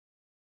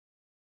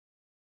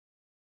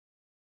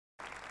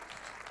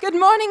Good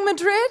morning,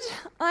 Madrid.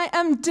 I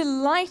am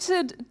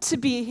delighted to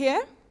be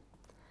here.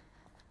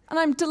 And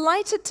I'm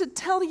delighted to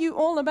tell you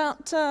all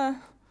about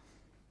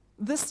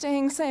the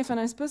staying safe and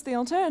I suppose the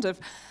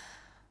alternative.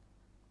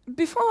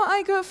 Before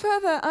I go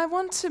further, I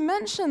want to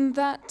mention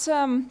that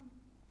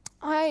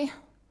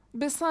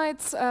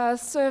besides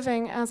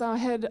serving as our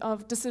head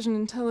of decision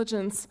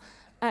intelligence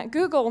at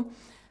Google,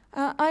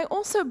 I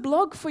also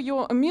blog for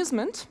your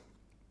amusement.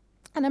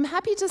 And I'm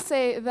happy to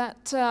say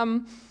that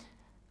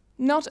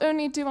not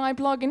only do I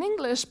blog in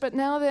English, but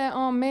now there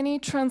are many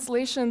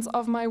translations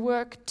of my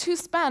work to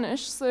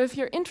Spanish. So if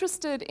you're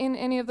interested in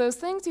any of those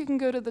things, you can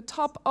go to the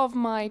top of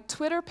my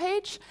Twitter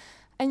page,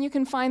 and you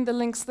can find the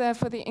links there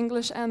for the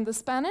English and the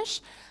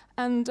Spanish.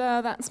 And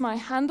that's my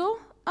handle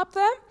up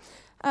there.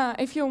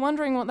 If you're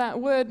wondering what that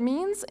word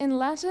means, in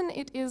Latin,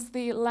 it is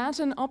the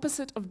Latin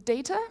opposite of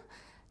data.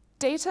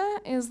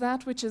 Data is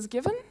that which is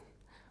given,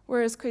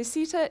 whereas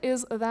quesita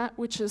is that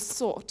which is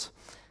sought.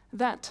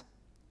 That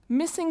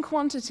missing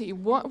quantity,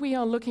 what we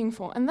are looking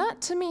for. And that,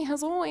 to me,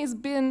 has always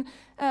been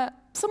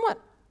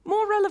somewhat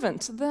more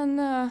relevant than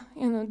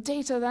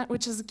data, that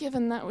which is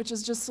given, that which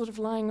is just sort of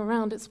lying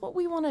around. It's what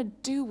we want to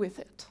do with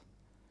it.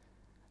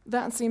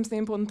 That seems the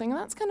important thing. And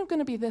that's kind of going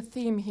to be the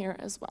theme here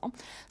as well.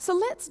 So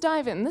let's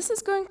dive in. This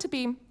is going to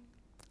be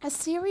a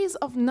series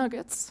of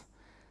nuggets,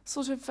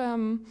 sort of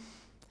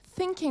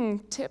thinking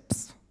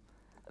tips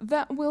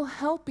that will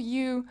help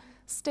you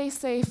stay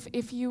safe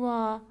if you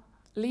are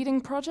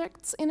leading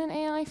projects in an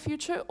AI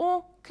future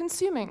or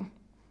consuming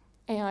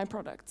AI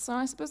products. So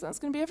I suppose that's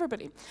going to be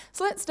everybody.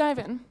 So let's dive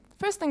in.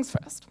 First things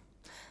first.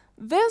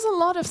 There's a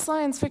lot of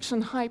science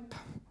fiction hype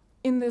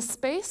in this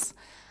space,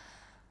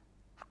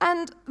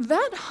 and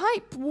that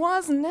hype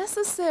was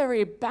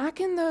necessary back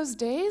in those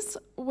days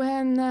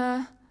when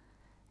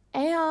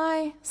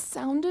AI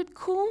sounded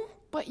cool,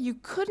 but you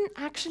couldn't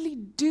actually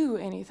do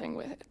anything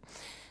with it.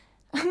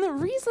 And the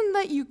reason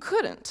that you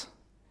couldn't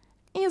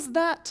is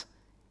that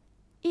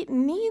it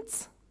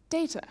needs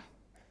data.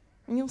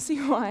 And you'll see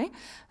why.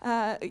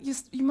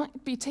 You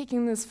might be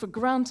taking this for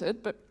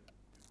granted, but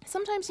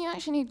sometimes you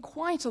actually need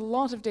quite a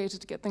lot of data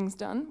to get things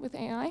done with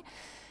AI.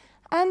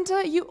 And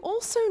you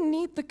also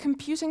need the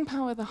computing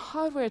power, the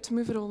hardware to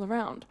move it all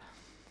around.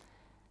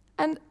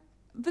 And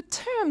the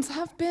terms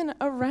have been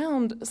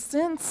around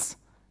since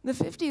the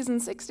 50s and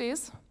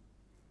 60s,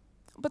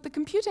 but the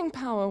computing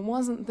power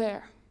wasn't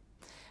there.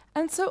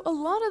 And so a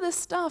lot of this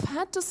stuff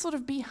had to sort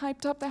of be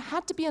hyped up. There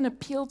had to be an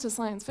appeal to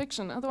science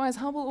fiction. Otherwise,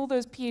 how will all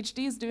those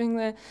PhDs doing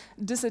their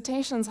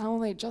dissertations, how will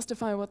they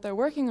justify what they're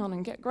working on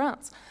and get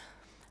grants?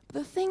 But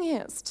the thing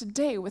is,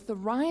 today, with the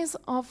rise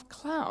of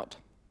cloud,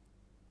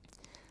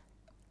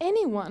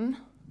 anyone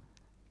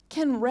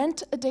can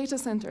rent a data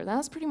center.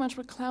 That's pretty much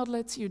what cloud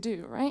lets you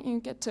do, right?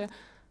 You get to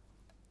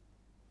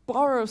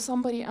borrow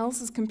somebody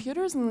else's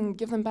computers and then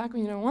give them back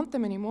when you don't want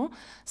them anymore.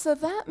 So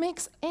that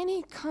makes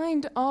any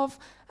kind of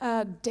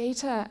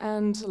data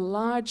and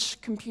large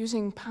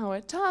computing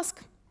power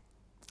task,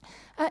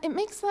 it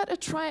makes that a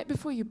try it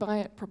before you buy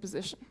it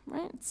proposition,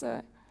 right? It's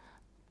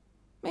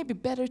maybe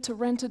better to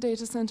rent a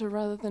data center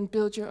rather than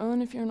build your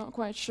own if you're not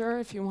quite sure,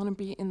 if you want to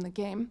be in the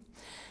game.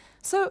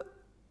 So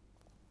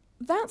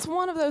that's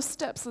one of those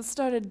steps that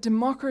started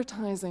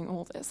democratizing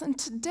all this. And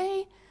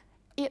today,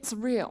 it's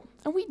real.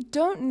 And we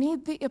don't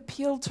need the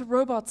appeal to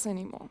robots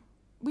anymore.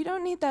 We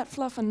don't need that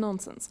fluff and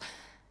nonsense.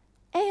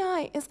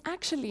 AI is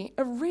actually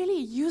a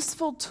really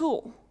useful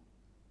tool.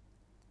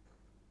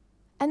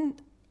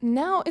 And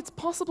now it's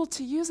possible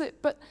to use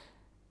it, but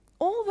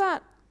all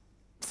that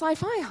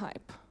sci-fi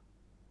hype,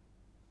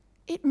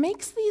 it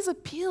makes these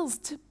appeals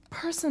to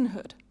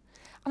personhood.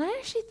 And I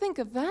actually think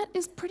that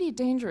is pretty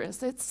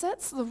dangerous. It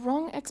sets the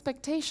wrong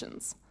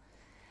expectations.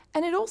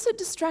 And it also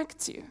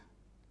distracts you.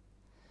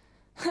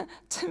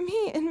 To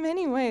me, in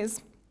many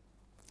ways,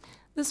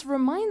 this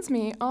reminds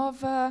me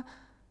of a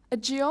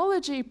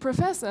geology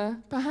professor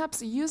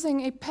perhaps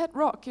using a pet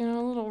rock, a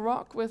little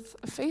rock with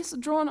a face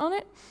drawn on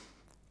it,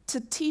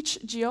 to teach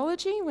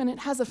geology. When it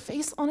has a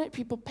face on it,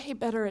 people pay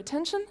better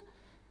attention.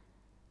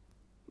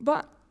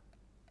 But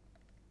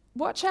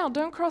watch out,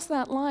 don't cross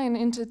that line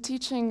into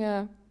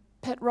teaching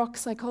pet rock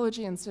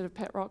psychology instead of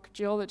pet rock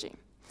geology.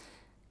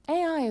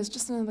 AI is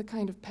just another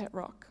kind of pet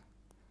rock.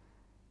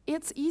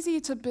 It's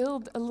easy to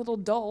build a little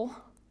doll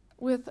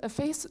with a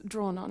face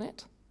drawn on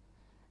it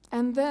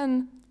and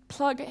then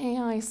plug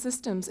AI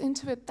systems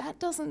into it. That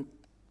doesn't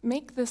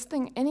make this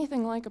thing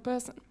anything like a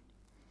person.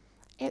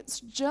 It's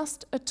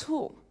just a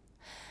tool.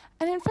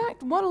 And in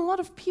fact, what a lot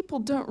of people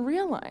don't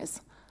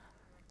realize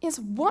is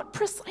what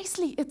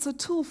precisely it's a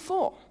tool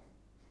for.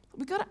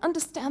 We've got to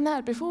understand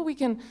that before we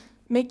can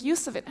make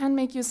use of it and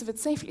make use of it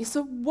safely.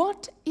 So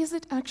what is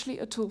it actually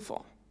a tool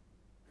for?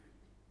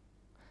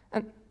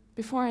 And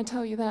before I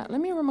tell you that,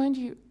 let me remind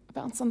you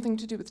about something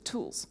to do with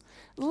tools.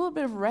 A little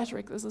bit of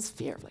rhetoric, there's this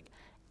fear of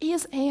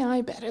is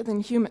AI better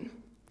than human?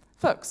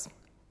 Folks,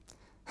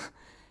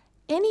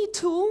 any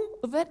tool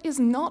that is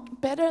not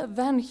better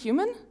than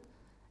human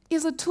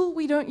is a tool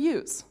we don't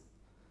use.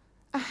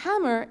 A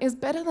hammer is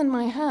better than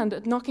my hand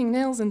at knocking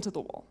nails into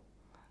the wall.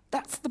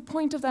 That's the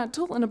point of that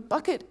tool, and a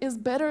bucket is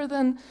better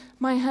than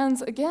my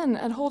hands, again,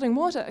 at holding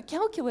water. A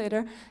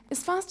calculator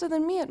is faster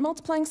than me at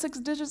multiplying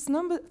six-digit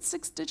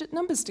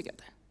numbers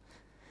together.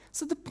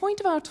 So the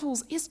point of our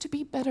tools is to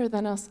be better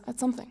than us at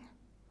something.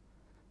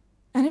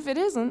 And if it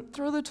isn't,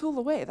 throw the tool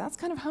away. That's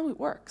kind of how it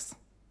works.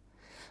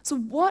 So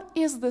what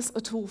is this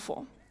a tool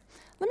for?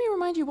 Let me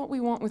remind you what we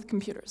want with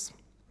computers.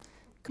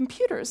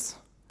 Computers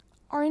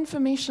are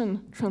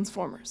information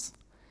transformers.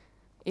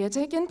 You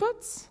take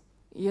inputs,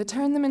 you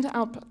turn them into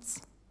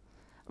outputs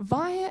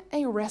via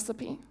a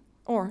recipe,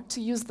 or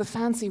to use the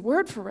fancy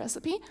word for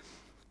recipe,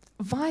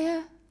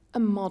 via a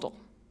model.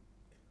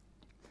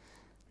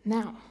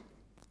 Now,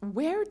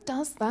 where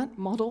does that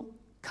model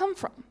come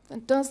from?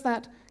 And does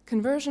that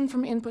conversion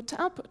from input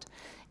to output?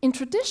 In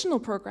traditional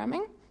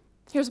programming,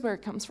 here's where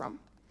it comes from.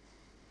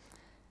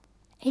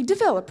 A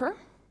developer,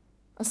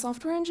 a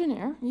software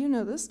engineer, you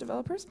know this,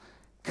 developers,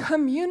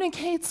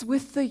 communicates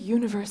with the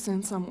universe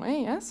in some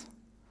way, yes?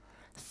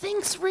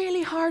 Thinks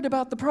really hard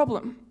about the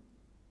problem,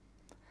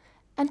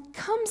 and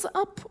comes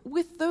up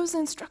with those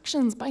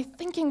instructions by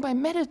thinking, by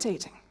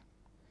meditating,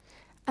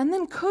 and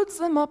then codes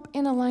them up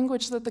in a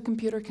language that the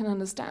computer can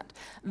understand.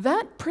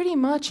 That pretty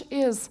much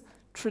is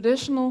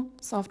traditional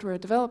software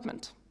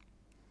development.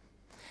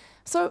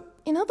 So,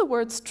 in other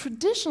words,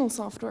 traditional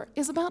software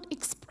is about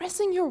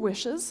expressing your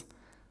wishes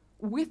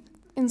with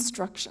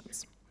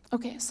instructions.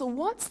 Okay, so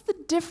what's the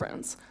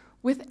difference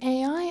with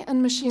AI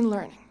and machine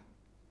learning?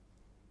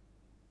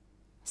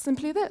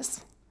 Simply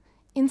this.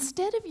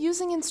 Instead of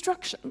using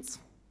instructions,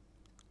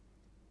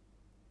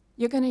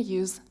 you're going to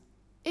use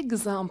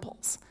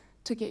examples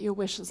to get your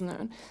wishes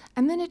known.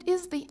 And then it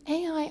is the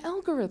AI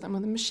algorithm or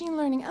the machine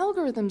learning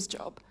algorithm's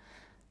job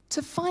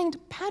to find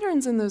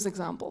patterns in those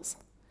examples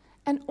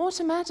and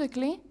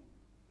automatically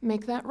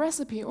make that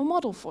recipe or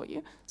model for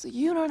you so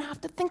you don't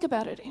have to think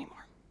about it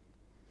anymore.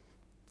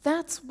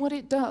 That's what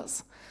it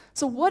does.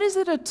 So what is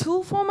it a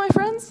tool for, my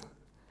friends?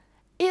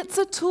 It's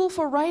a tool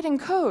for writing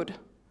code.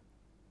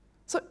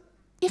 So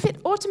if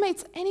it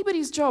automates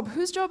anybody's job,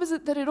 whose job is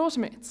it that it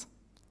automates?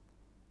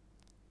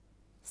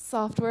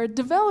 Software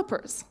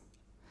developers.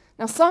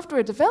 Now,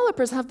 software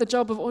developers have the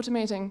job of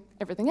automating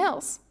everything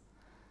else.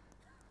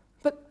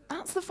 But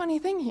that's the funny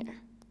thing here,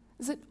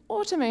 is it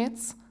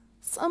automates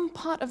some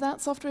part of that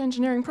software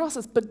engineering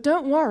process. But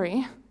don't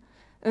worry,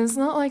 it's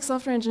not like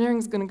software engineering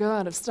is going to go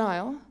out of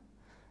style.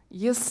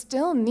 You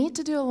still need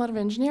to do a lot of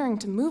engineering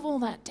to move all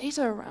that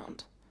data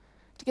around,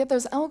 to get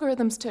those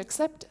algorithms to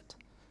accept it,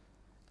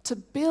 to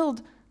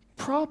build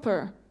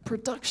proper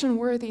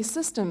production-worthy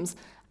systems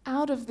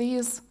out of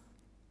these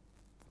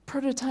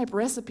prototype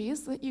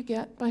recipes that you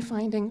get by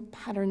finding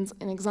patterns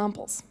in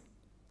examples.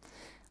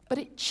 But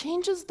it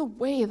changes the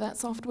way that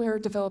software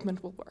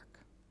development will work.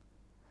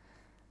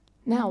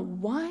 Now,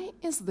 why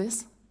is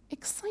this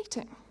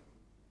exciting?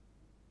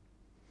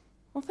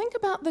 Well, think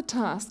about the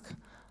task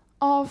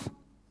of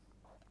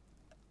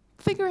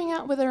figuring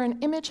out whether an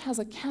image has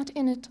a cat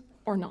in it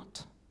or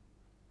not.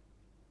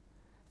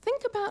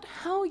 Think about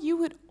how you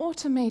would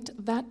automate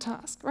that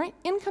task, right?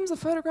 In comes a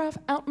photograph,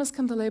 out must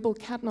come the label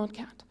cat, not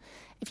cat.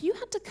 If you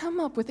had to come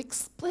up with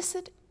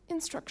explicit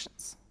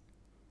instructions,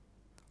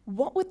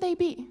 what would they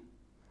be?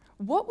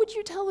 What would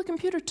you tell the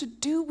computer to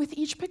do with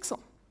each pixel?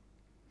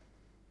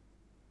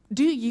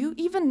 Do you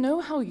even know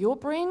how your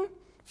brain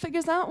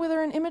figures out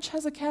whether an image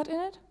has a cat in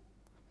it?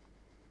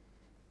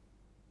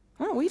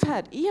 Oh, we've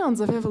had eons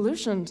of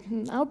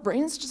evolution. Our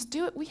brains just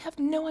do it. We have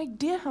no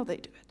idea how they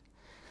do it.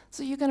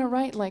 So you're going to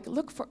write, like,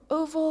 look for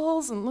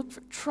ovals and look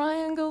for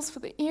triangles for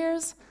the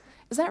ears.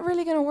 Is that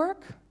really going to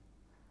work?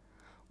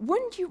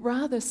 Wouldn't you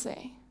rather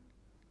say,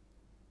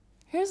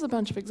 here's a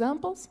bunch of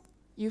examples,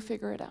 you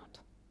figure it out?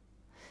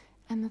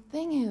 And the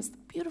thing is, the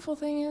beautiful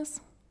thing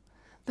is,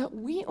 that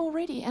we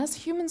already, as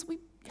humans, we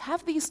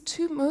have these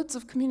two modes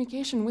of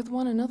communication with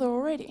one another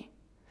already.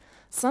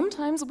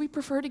 Sometimes we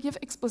prefer to give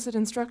explicit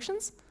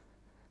instructions.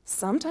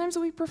 Sometimes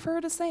we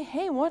prefer to say,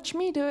 hey, watch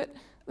me do it,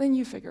 then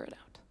you figure it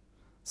out.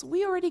 So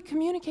we already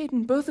communicate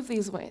in both of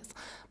these ways.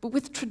 But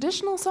with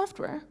traditional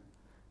software,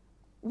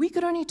 we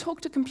could only talk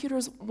to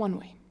computers one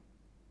way.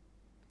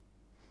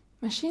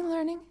 Machine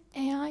learning,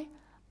 AI,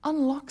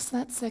 unlocks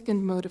that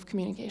second mode of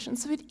communication.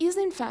 So it is,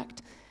 in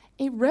fact,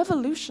 a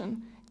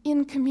revolution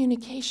in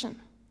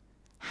communication,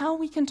 how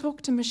we can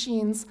talk to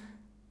machines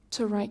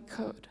to write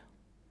code.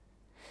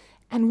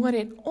 And what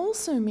it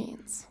also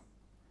means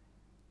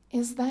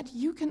is that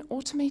you can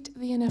automate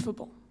the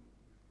ineffable.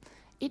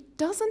 It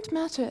doesn't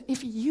matter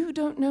if you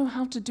don't know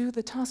how to do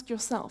the task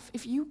yourself,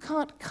 if you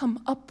can't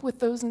come up with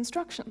those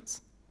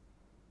instructions.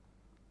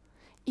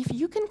 If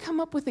you can come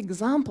up with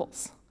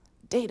examples,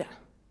 data,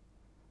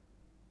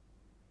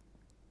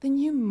 then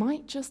you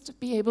might just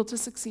be able to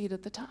succeed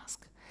at the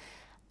task.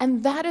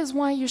 And that is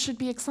why you should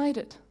be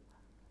excited.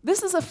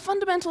 This is a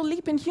fundamental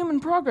leap in human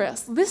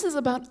progress. This is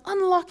about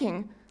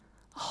unlocking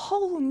a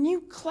whole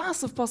new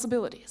class of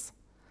possibilities.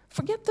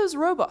 Forget those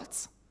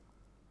robots.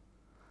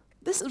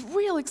 This is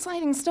real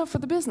exciting stuff for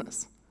the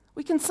business.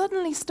 We can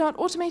suddenly start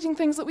automating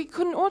things that we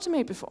couldn't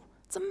automate before.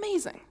 It's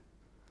amazing.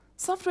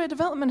 Software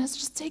development has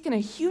just taken a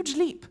huge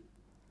leap.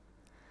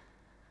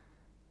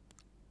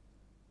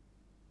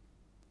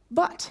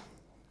 But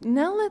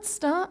now let's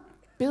start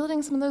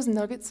building some of those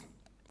nuggets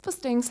for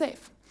staying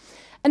safe.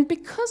 And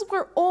because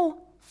we're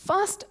all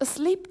fast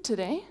asleep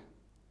today,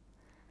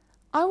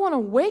 I want to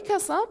wake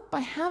us up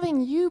by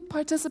having you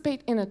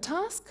participate in a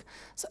task.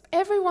 So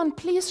everyone,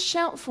 please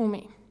shout for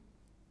me.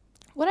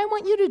 What I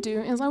want you to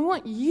do is I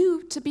want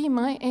you to be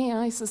my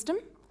AI system,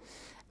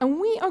 and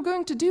we are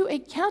going to do a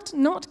cat,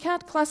 not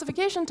cat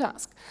classification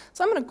task.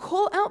 So I'm going to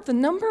call out the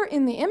number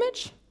in the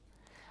image,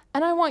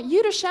 and I want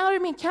you to shout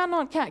at me, cat,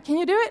 not cat. Can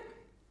you do it?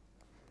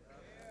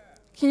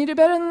 Can you do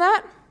better than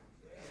that?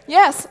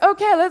 Yes,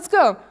 okay, let's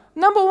go.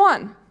 Number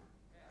 1,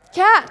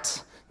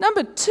 cat.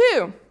 Number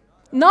 2,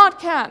 not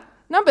cat.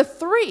 Number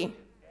 3,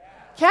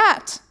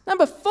 cat.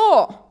 Number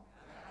 4,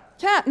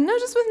 cat.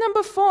 Notice with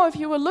number 4, if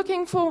you were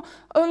looking for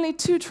only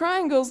 2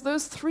 triangles,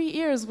 those 3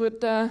 ears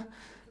would,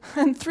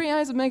 and 3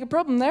 eyes would make a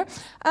problem there.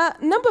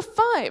 Number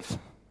 5,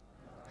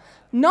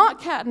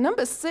 not cat.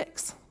 Number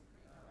 6.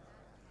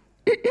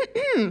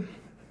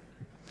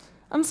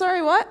 I'm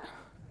sorry, what?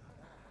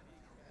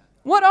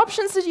 What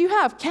options did you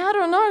have? Cat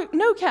or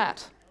no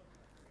cat?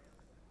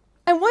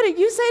 And what did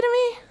you say to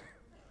me?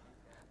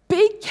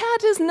 Big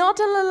cat is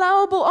not an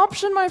allowable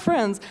option, my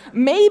friends.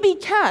 Maybe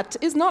cat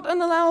is not an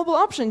allowable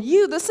option.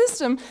 You, the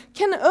system,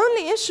 can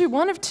only issue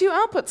one of 2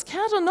 outputs,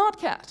 cat or not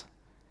cat.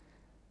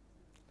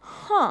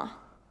 Huh.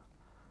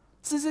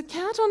 So is it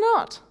cat or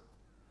not?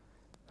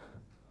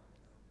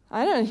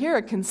 I don't hear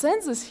a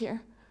consensus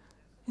here.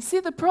 You see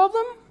the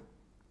problem?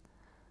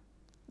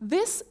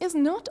 This is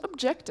not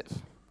objective.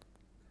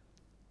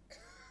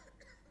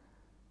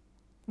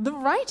 The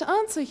right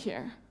answer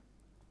here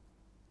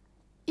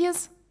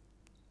is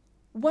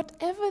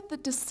whatever the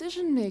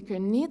decision maker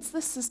needs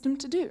the system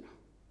to do.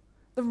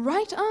 The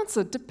right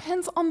answer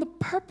depends on the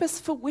purpose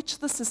for which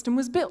the system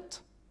was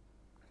built.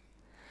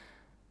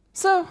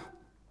 So,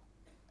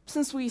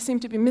 since we seem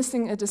to be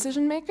missing a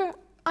decision maker,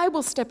 I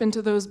will step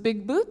into those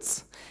big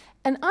boots,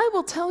 and I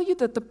will tell you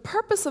that the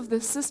purpose of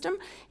this system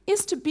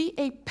is to be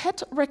a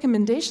pet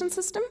recommendation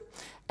system,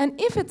 and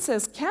if it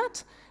says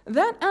cat,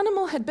 that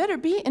animal had better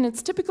be in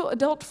its typical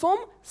adult form,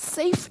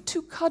 safe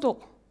to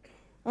cuddle.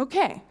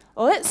 Okay,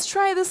 let's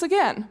try this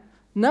again.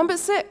 Number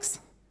 6.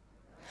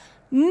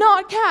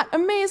 Not cat,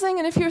 amazing,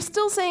 and if you're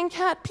still saying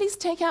cat, please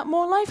take out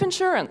more life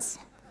insurance.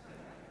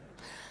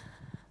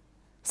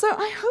 So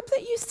I hope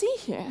that you see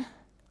here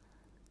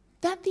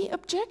that the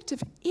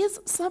objective is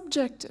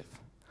subjective.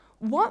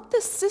 What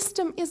the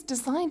system is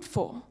designed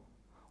for,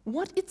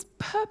 what its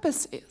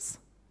purpose is,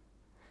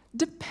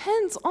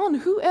 depends on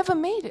whoever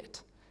made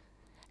it.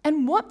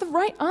 And what the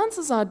right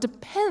answers are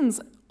depends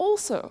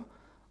also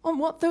on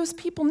what those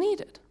people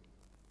needed.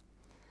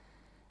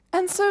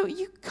 And so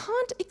you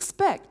can't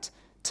expect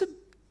to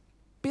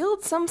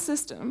build some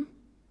system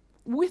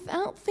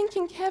without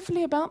thinking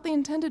carefully about the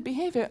intended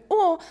behavior,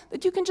 or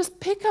that you can just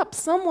pick up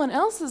someone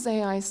else's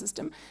AI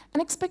system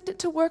and expect it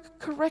to work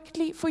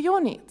correctly for your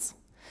needs.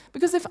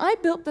 Because if I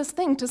built this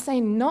thing to say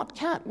not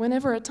cat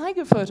whenever a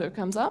tiger photo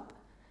comes up,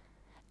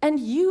 and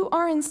you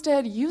are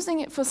instead using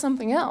it for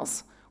something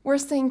else, where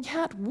saying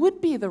cat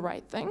would be the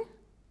right thing,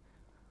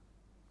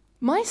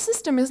 my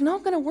system is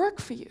not going to work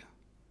for you.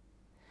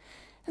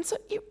 And so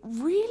it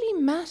really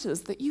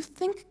matters that you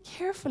think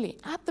carefully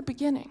at the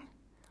beginning.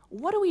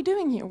 What are we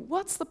doing here?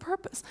 What's the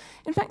purpose?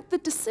 In fact, the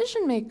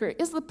decision maker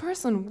is the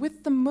person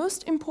with the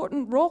most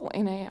important role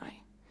in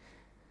AI.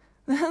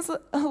 There's a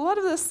lot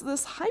of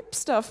this hype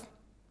stuff.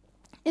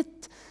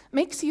 It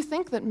makes you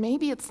think that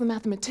maybe it's the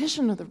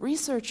mathematician or the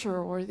researcher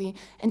or the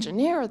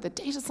engineer or the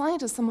data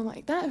scientist, someone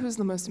like that, who's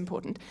the most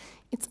important.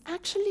 It's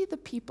actually the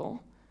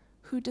people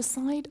who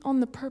decide on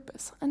the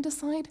purpose and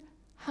decide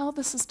how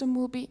the system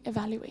will be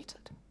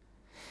evaluated.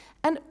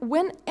 And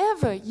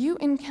whenever you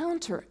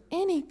encounter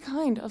any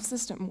kind of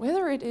system,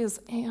 whether it is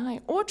AI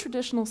or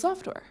traditional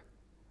software,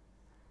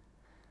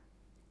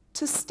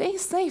 to stay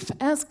safe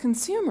as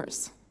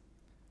consumers,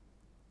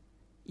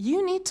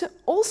 you need to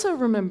also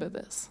remember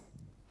this.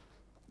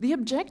 The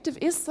objective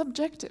is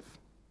subjective.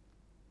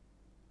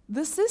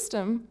 The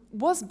system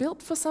was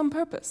built for some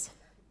purpose.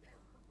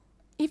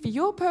 If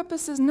your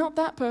purpose is not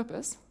that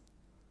purpose,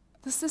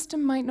 the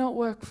system might not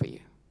work for you.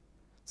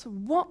 So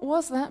what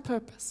was that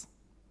purpose?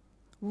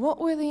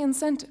 What were the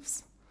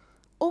incentives?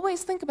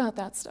 Always think about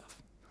that stuff.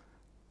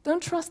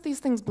 Don't trust these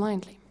things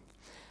blindly.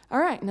 All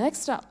right,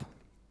 next up.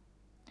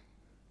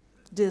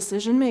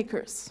 Decision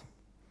makers.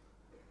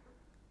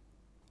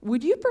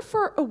 Would you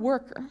prefer a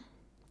worker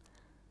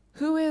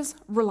who is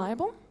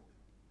reliable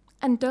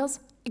and does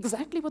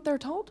exactly what they're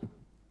told?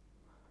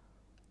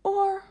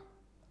 Or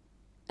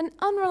an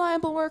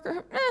unreliable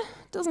worker,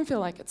 doesn't feel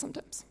like it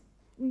sometimes?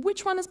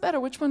 Which one is better?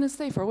 Which one is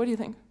safer? What do you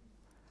think?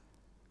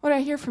 What do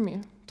I hear from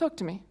you? Talk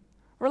to me.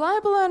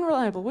 Reliable or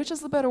unreliable? Which is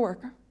the better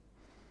worker?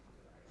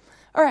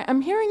 All right,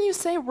 I'm hearing you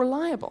say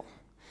reliable.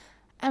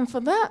 And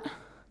for that,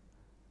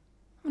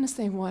 I'm going to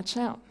say watch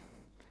out.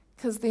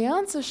 Because the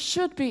answer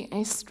should be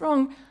a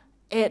strong,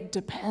 it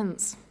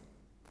depends.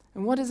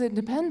 And what does it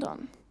depend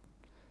on?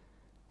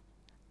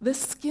 the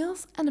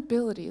skills and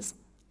abilities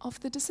of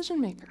the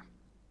decision maker.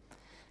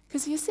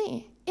 Because you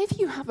see, if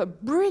you have a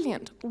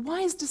brilliant,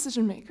 wise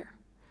decision maker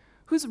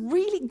who's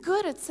really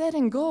good at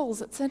setting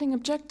goals, at setting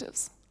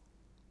objectives,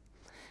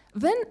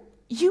 then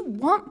you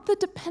want the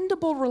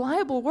dependable,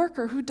 reliable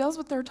worker who does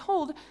what they're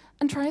told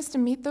and tries to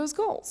meet those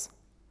goals.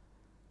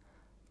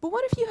 But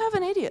what if you have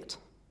an idiot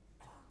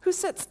who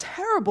sets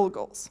terrible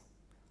goals?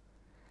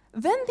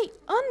 Then the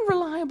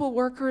unreliable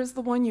worker is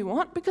the one you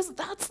want, because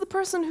that's the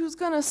person who's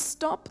going to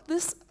stop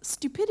this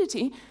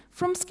stupidity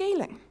from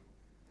scaling.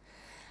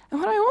 And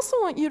what I also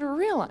want you to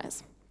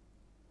realize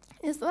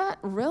is that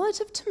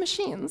relative to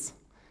machines,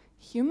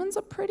 humans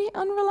are pretty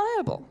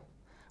unreliable.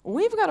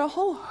 We've got a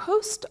whole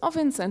host of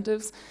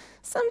incentives.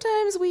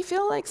 Sometimes we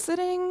feel like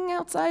sitting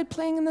outside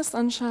playing in the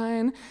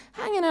sunshine,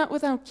 hanging out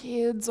with our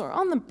kids, or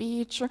on the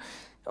beach.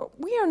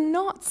 We are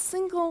not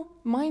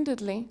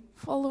single-mindedly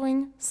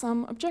following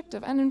some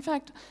objective. And in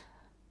fact,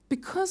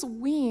 because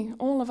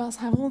all of us,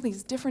 have all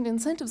these different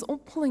incentives all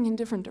pulling in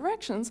different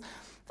directions,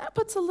 that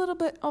puts a little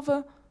bit of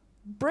a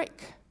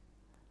brake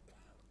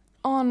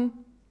on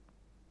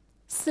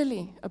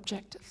silly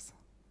objectives.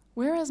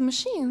 Whereas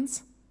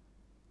machines,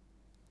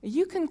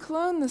 you can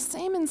clone the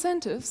same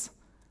incentives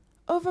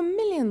over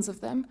millions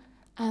of them,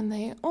 and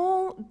they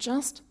all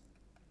just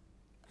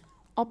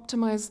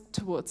optimize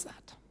towards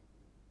that.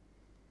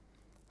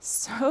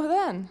 So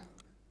then,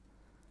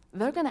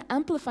 they're going to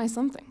amplify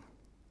something.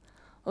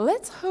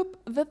 Let's hope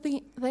that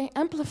they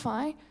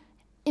amplify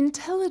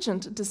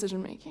intelligent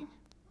decision-making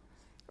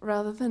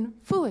rather than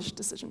foolish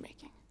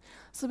decision-making.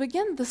 So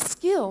again, the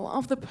skill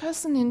of the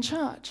person in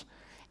charge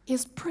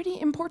is pretty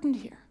important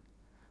here.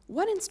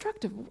 What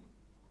instruction,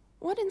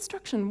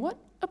 what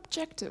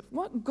objective,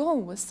 what goal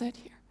was set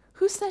here?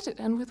 Who set it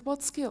and with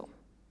what skill?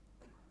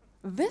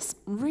 This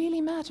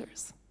really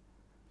matters,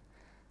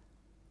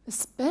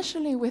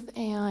 especially with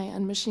AI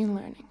and machine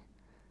learning,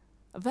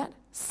 that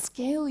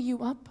scale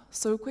you up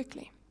so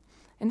quickly.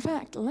 In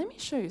fact, let me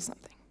show you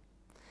something.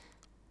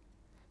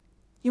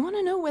 You want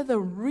to know where the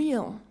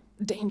real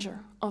danger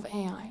of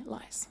AI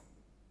lies?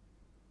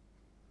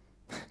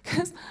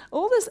 Because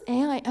all this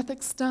AI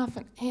ethics stuff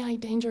and AI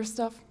danger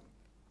stuff,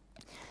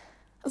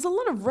 there's a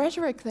lot of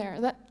rhetoric there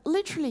that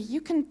literally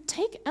you can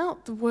take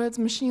out the words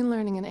machine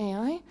learning and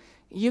AI,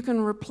 you can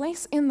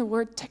replace in the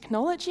word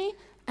technology,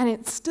 and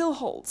it still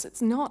holds.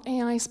 It's not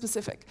AI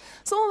specific.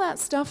 So all that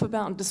stuff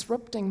about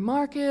disrupting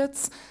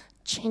markets,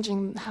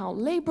 changing how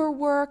labor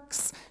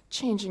works,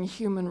 changing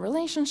human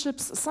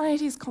relationships,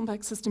 societies,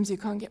 complex systems you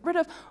can't get rid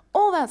of,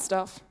 all that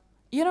stuff,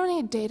 you don't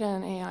need data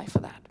and AI for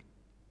that.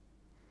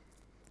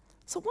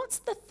 So what's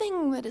the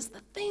thing that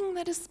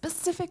is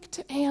specific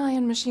to AI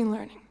and machine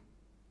learning?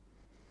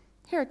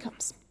 Here it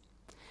comes.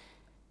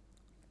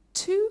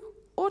 To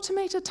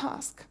automate a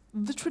task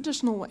the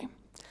traditional way,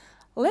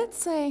 let's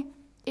say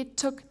it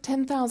took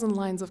 10,000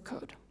 lines of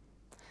code.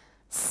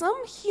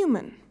 Some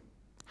human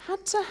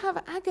had to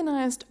have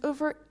agonized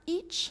over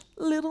each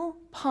little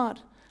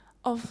part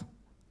of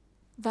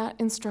that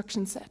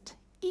instruction set,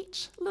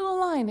 each little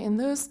line in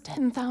those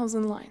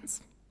 10,000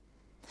 lines.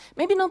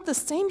 Maybe not the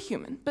same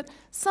human, but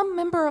some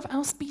member of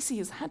our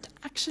species had to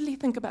actually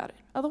think about it.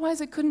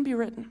 Otherwise, it couldn't be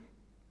written.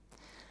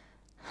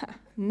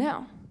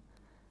 Now,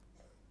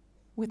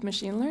 with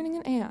machine learning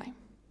and AI,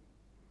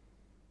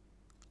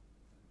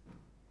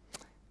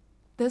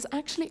 there's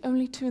actually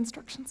only 2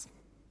 instructions.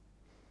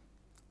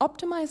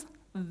 Optimize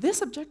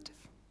this objective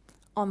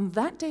on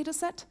that data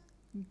set,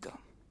 go.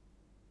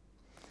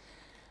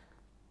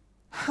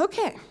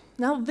 Okay,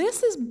 now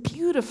this is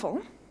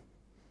beautiful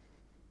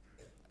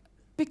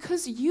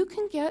because you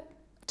can get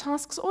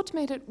tasks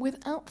automated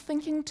without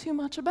thinking too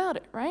much about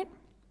it, right?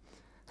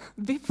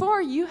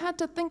 Before, you had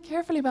to think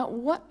carefully about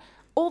what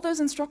all those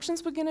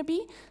instructions were going to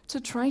be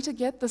to try to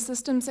get the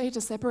system, say, to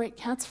separate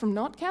cats from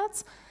not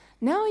cats.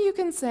 Now you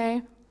can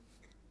say,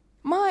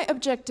 my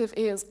objective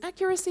is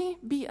accuracy,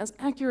 be as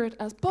accurate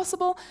as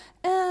possible,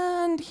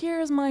 and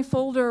here's my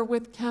folder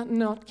with cat and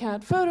not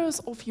cat photos,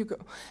 off you go.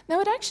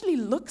 Now it actually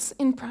looks,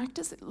 in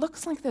practice, it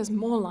looks like there's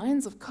more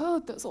lines of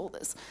code, there's all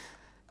this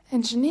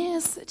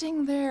engineers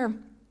sitting there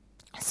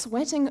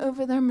sweating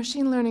over their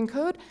machine learning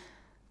code.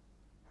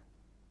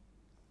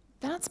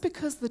 That's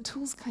because the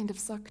tools kind of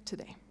suck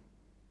today.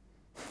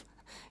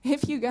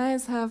 If you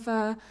guys have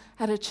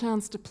had a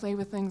chance to play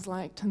with things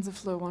like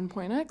TensorFlow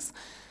 1.x,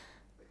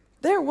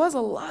 there was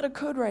a lot of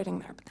code writing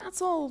there, but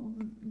that's all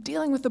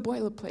dealing with the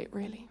boilerplate,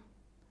 really.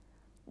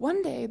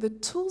 One day, the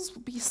tools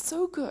will be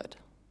so good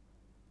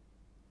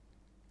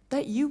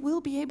that you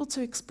will be able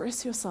to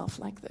express yourself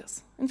like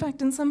this. In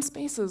fact, in some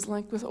spaces,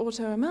 like with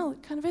AutoML,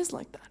 it kind of is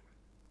like that.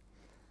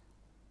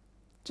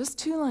 Just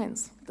 2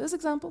 lines, those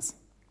examples,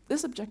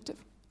 this objective,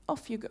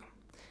 off you go.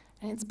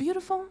 And it's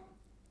beautiful,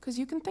 because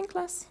you can think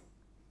less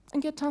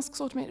and get tasks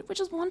automated,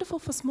 which is wonderful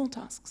for small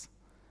tasks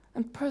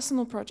and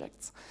personal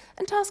projects,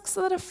 and tasks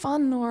that are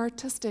fun or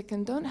artistic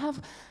and don't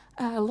have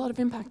a lot of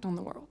impact on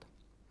the world.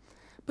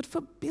 But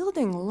for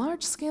building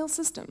large-scale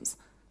systems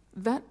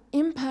that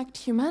impact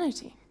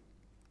humanity,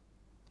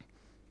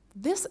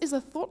 this is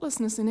a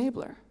thoughtlessness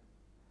enabler.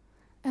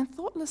 And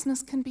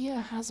thoughtlessness can be a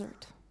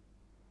hazard.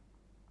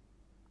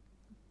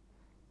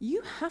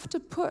 You have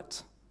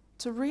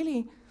to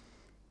really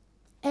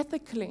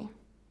ethically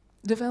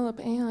develop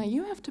AI,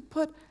 you have to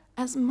put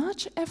as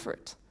much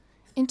effort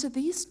into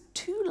these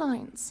 2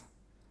 lines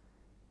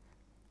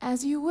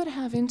as you would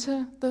have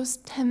into those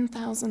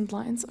 10,000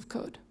 lines of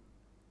code.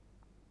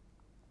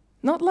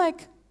 Not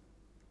like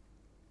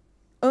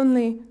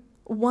only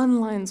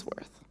 1 line's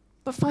worth,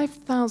 but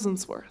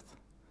 5,000's worth,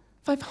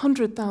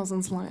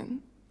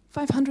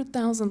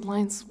 500,000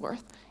 lines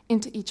worth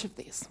into each of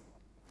these.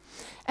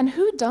 And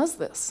who does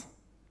this?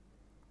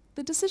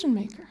 The decision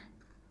maker,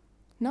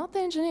 not the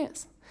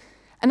engineers.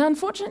 And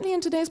unfortunately,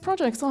 in today's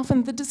projects,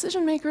 often the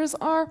decision makers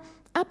are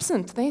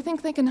absent. They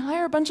think they can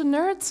hire a bunch of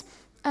nerds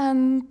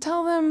and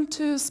tell them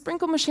to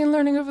sprinkle machine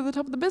learning over the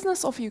top of the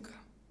business, off you go.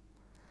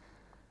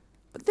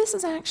 But this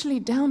is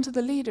actually down to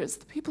the leaders,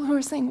 the people who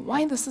are saying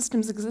why the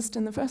systems exist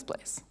in the first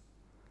place.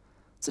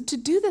 So to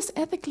do this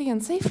ethically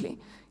and safely,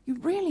 you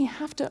really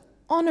have to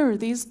honor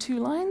these 2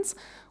 lines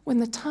when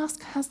the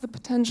task has the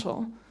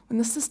potential, when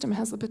the system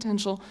has the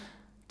potential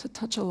to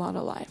touch a lot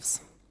of lives.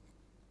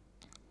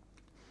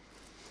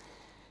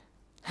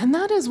 And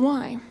that is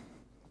why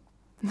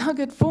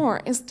nugget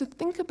 4 is to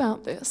think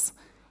about this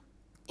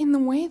in the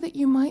way that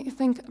you might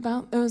think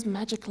about those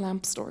magic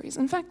lamp stories.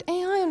 In fact,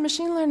 AI and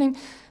machine learning,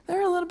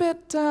 they're a little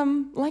bit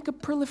like a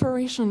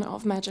proliferation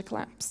of magic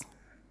lamps.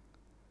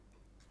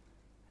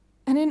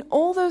 And in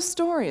all those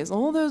stories,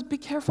 all those be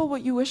careful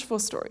what you wish for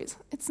stories,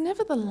 it's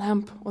never the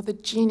lamp or the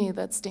genie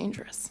that's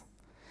dangerous.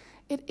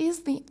 It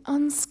is the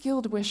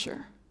unskilled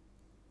wisher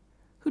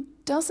who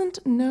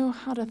doesn't know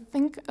how to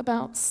think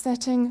about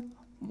setting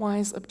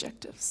wise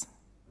objectives.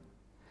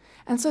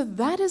 And so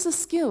that is a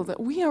skill that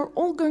we are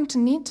all going to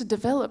need to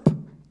develop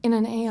in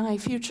an AI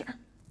future.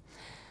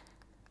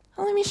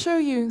 Now, let me show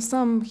you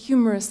some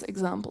humorous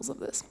examples of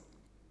this.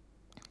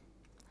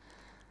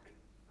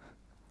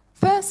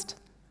 First,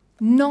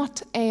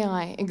 not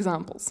AI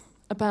examples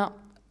about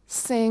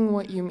saying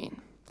what you mean.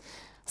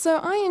 So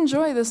I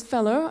enjoy this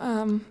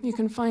fellow. You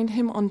can find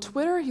him on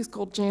Twitter. He's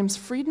called James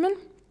Friedman.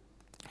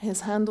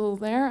 His handle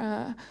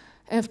there,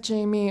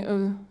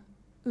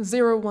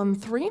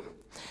 FJME013.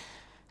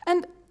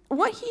 And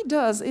what he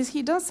does is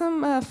he does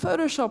some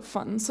Photoshop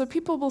fun. So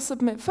people will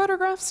submit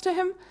photographs to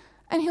him,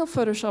 and he'll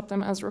Photoshop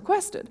them as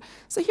requested.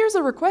 So here's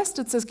a request.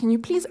 It says, can you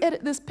please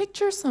edit this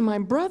picture so my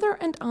brother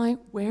and I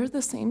wear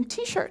the same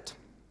t-shirt?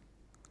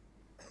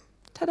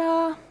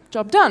 Ta-da!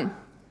 Job done.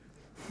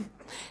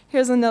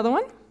 Here's another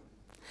one.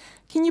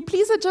 Can you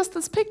please adjust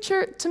this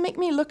picture to make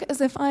me look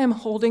as if I am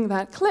holding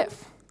that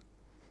cliff?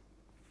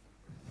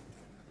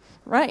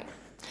 Right.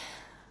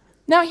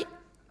 Now,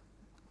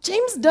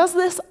 James does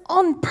this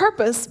on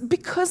purpose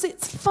because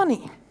it's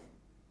funny.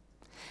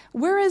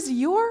 Whereas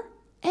your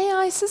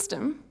AI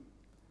system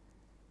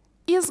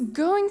is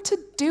going to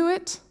do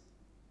it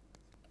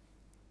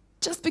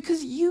just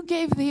because you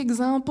gave the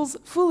examples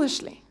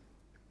foolishly,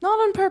 not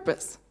on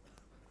purpose.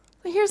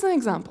 So here's an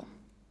example.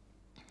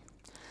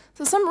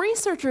 So some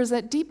researchers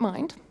at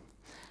DeepMind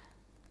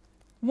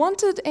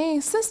wanted a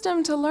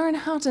system to learn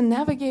how to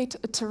navigate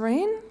a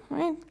terrain,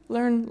 right?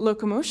 Learn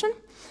locomotion.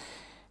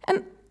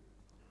 And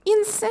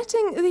in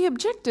setting the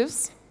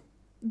objectives,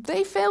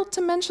 they failed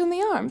to mention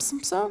the arms.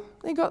 So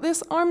they got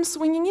this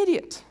arm-swinging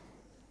idiot,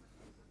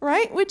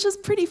 right? Which is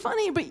pretty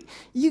funny, but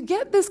you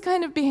get this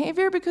kind of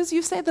behavior because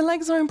you say the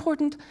legs are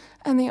important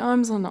and the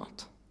arms are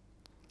not.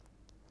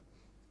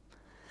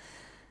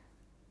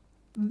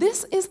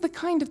 This is the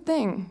kind of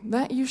thing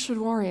that you should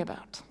worry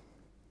about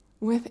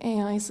with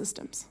AI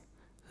systems.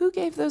 Who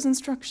gave those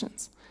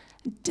instructions?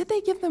 Did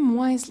they give them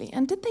wisely?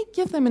 And did they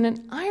give them in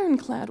an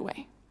ironclad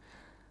way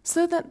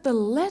so that the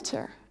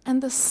letter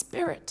and the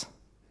spirit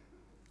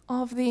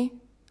of the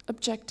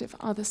objective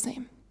are the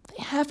same?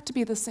 They have to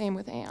be the same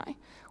with AI.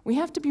 We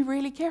have to be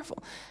really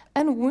careful.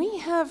 And we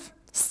have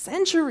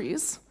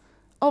centuries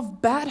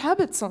of bad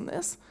habits on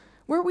this,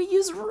 where we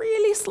use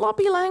really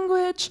sloppy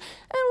language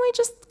and we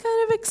just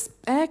kind of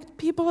expect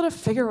people to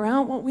figure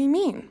out what we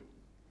mean.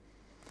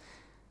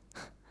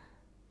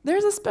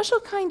 There's a special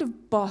kind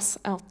of boss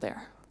out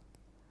there.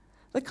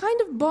 The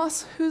kind of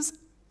boss whose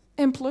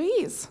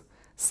employees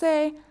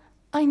say,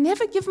 I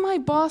never give my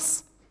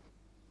boss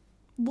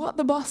what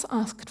the boss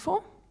asked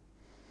for.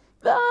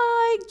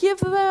 I give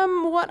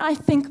them what I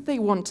think they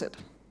wanted.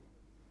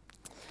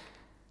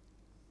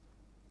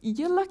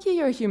 You're lucky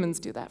your humans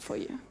do that for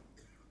you.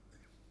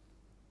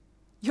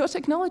 Your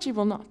technology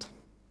will not.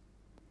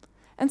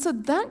 And so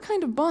that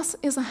kind of boss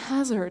is a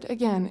hazard,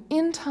 again,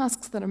 in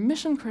tasks that are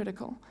mission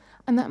critical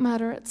and that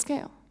matter at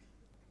scale.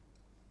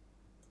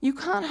 You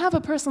can't have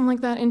a person like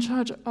that in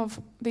charge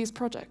of these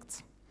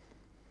projects.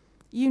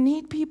 You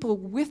need people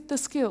with the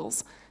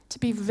skills to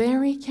be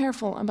very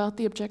careful about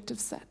the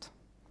objectives set,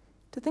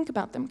 to think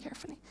about them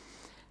carefully.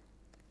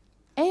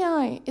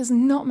 AI is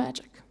not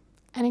magic,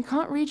 and it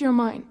can't read your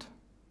mind.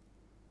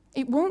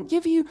 It won't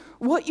give you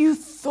what you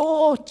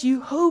thought,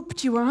 you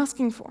hoped you were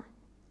asking for.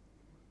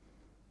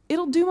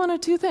 It'll do one of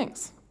two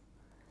things.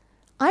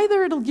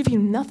 Either it'll give you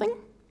nothing,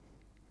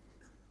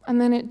 and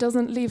then it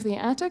doesn't leave the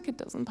attic, it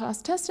doesn't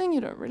pass testing,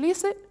 you don't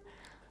release it,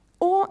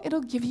 or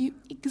it'll give you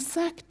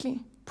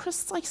exactly,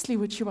 precisely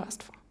what you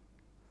asked for.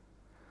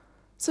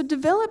 So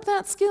develop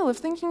that skill of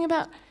thinking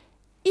about,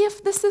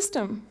 if the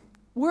system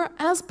were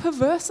as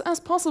perverse as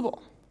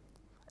possible,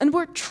 and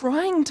were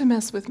trying to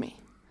mess with me,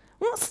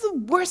 what's the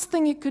worst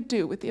thing it could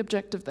do with the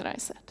objective that I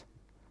set?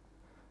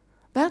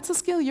 That's a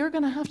skill you're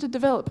going to have to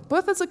develop,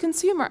 both as a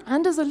consumer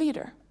and as a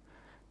leader,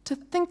 to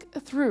think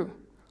through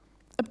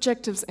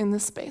objectives in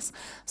this space.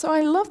 So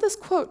I love this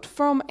quote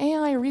from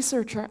AI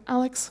researcher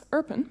Alex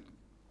Erpin.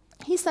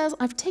 He says,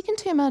 I've taken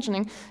to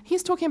imagining,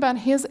 he's talking about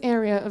his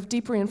area of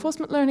deep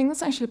reinforcement learning.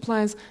 This actually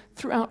applies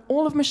throughout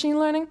all of machine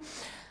learning.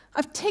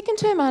 I've taken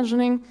to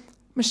imagining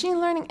machine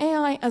learning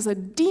AI as a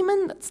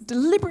demon that's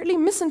deliberately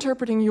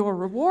misinterpreting your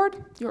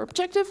reward, your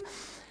objective,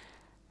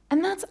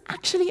 and that's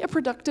actually a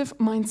productive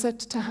mindset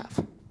to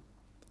have.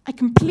 I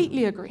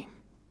completely agree.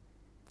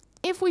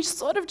 If we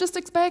sort of just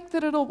expect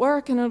that it'll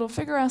work and it'll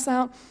figure us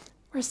out,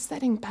 we're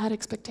setting bad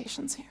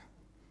expectations here.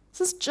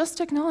 This is just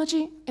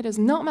technology. It is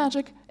not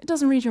magic. It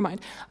doesn't read your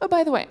mind. Oh,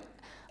 by the way,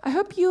 I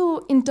hope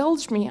you'll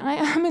indulge me. I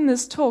am in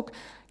this talk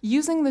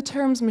using the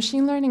terms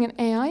machine learning and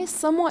AI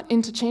somewhat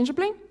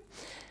interchangeably.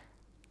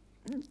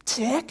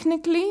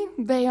 Technically,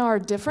 they are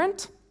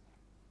different.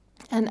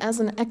 And as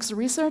an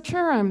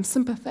ex-researcher, I'm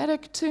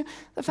sympathetic to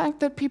the fact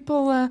that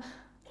people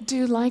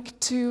do like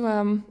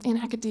to, in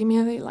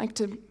academia, they like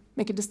to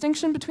make a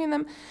distinction between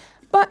them.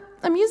 But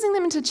I'm using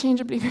them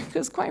interchangeably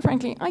because, quite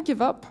frankly, I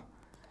give up.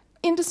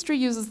 Industry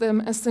uses them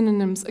as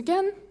synonyms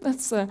again.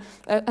 That's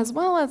as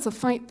well as a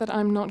fight that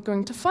I'm not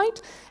going to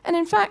fight. And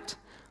in fact,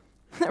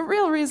 the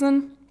real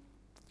reason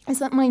is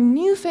that my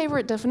new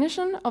favorite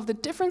definition of the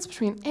difference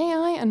between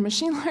AI and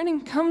machine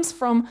learning comes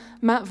from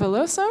Matt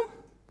Veloso.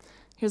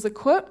 Here's a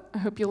quote. I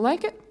hope you'll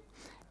like it.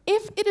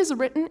 If it is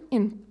written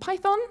in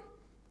Python,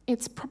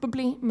 it's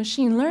probably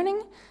machine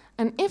learning.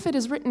 And if it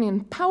is written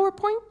in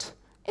PowerPoint,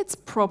 it's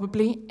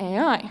probably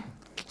AI.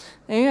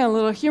 There you go, a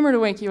little humor to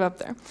wake you up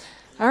there.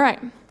 All right.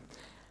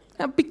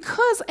 Now,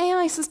 because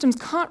AI systems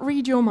can't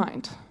read your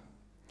mind,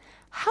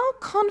 how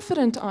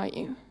confident are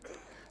you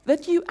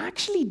that you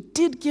actually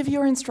did give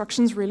your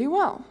instructions really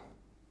well?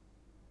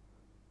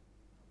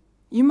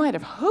 You might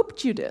have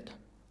hoped you did.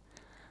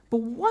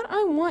 But what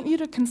I want you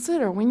to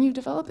consider when you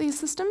develop these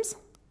systems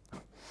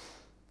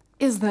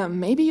is that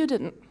maybe you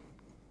didn't.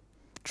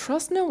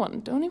 Trust no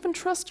one. Don't even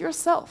trust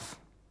yourself.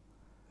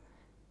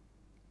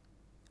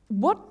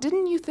 What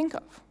didn't you think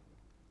of?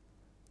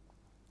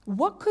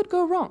 What could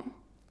go wrong?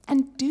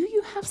 And do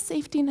you have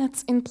safety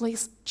nets in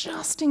place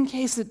just in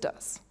case it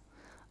does?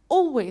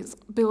 Always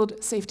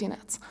build safety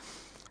nets.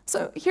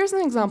 So here's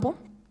an example.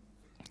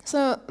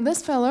 So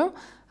this fellow,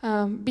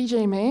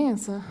 BJ May,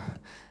 is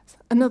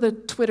another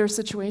Twitter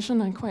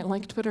situation. I quite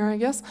like Twitter, I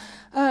guess.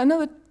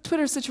 Another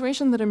Twitter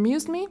situation that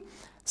amused me.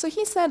 So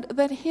he said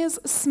that his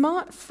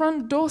smart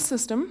front door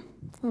system,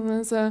 so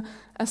there's a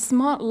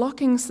smart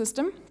locking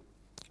system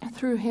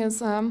through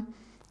his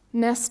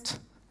Nest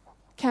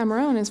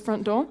camera on his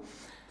front door,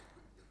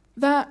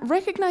 that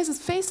recognizes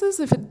faces.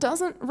 If it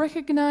doesn't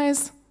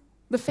recognize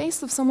the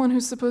face of someone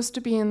who's supposed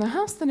to be in the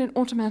house, then it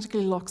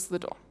automatically locks the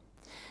door.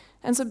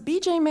 And so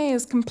BJ May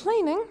is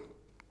complaining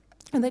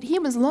that he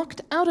was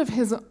locked out of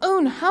his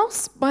own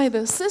house by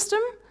the system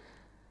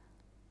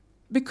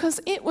because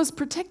it was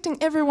protecting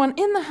everyone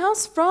in the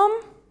house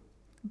from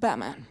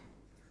Batman.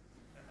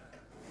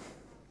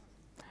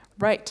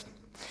 Right.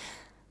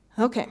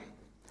 Okay.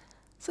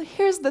 So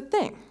here's the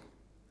thing.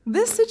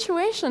 This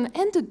situation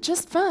ended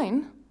just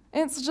fine.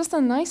 It's just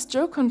a nice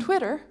joke on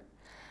Twitter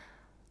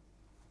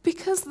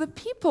because the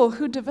people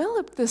who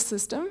developed this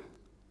system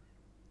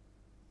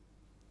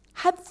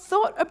had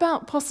thought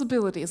about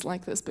possibilities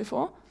like this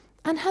before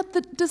and had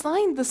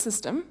designed the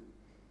system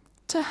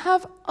to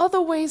have other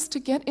ways to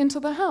get into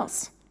the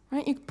house.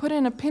 Right? You put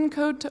in a PIN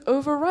code to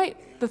overwrite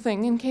the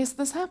thing in case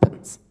this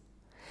happens.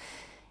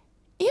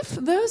 If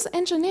those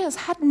engineers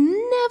had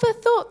never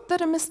thought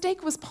that a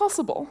mistake was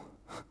possible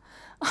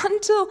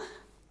until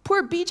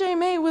poor BJ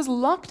May was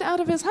locked out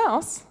of his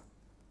house,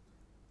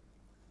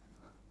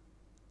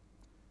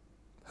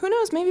 who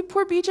knows, maybe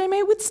poor BJ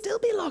May would still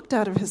be locked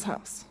out of his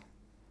house.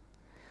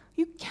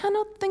 You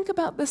cannot think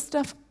about this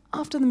stuff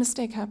after the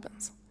mistake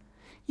happens.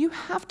 You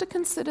have to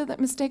consider that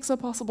mistakes are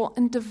possible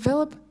and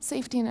develop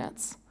safety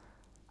nets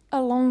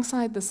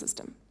alongside the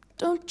system.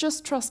 Don't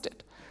just trust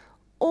it.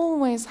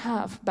 Always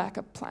have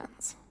backup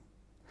plans.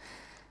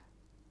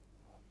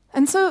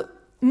 And so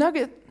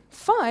nugget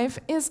 5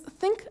 is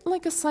think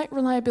like a site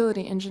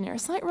reliability engineer.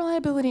 Site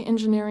reliability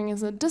engineering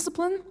is a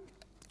discipline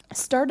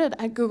started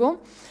at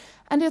Google,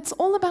 and it's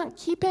all about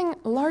keeping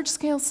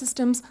large-scale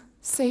systems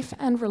safe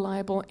and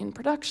reliable in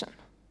production.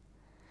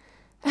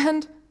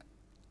 And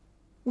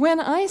when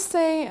I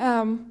say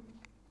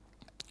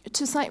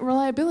to site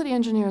reliability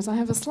engineers, I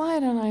have a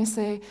slide and I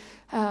say,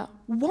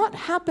 what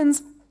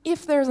happens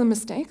if there's a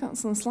mistake?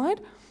 That's on the slide.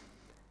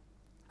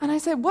 And I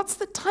say, what's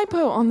the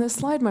typo on this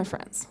slide, my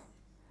friends?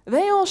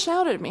 They all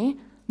shout at me,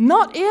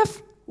 not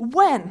if,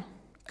 when.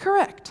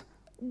 Correct.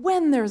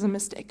 when there's a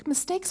mistake.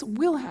 Mistakes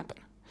will happen.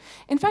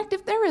 In fact,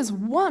 if there is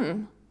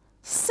one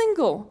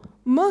single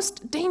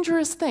most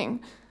dangerous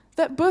thing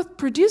that both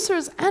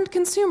producers and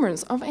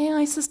consumers of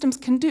AI systems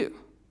can do,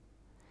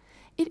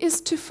 it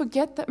is to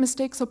forget that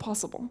mistakes are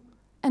possible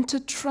and to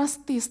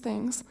trust these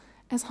things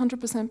as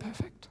 100%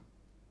 perfect.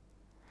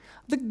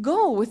 The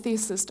goal with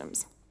these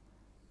systems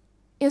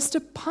is to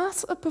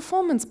pass a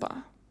performance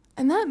bar,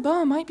 and that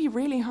bar might be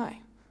really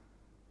high.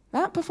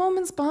 That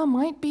performance bar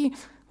might be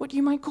what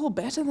you might call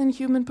better than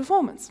human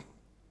performance.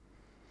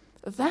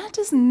 That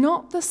is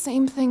not the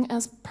same thing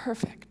as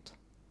perfect.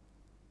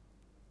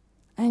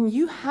 And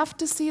you have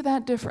to see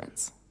that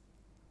difference.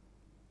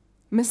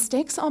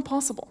 Mistakes are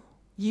possible.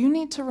 You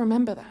need to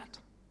remember that,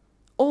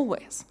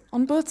 always,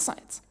 on both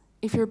sides,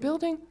 if you're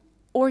building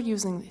or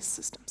using these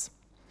systems.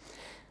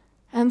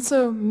 And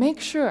so make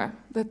sure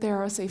that there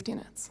are safety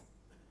nets.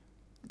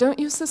 Don't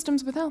use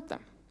systems without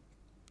them.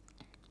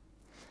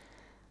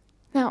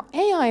 Now,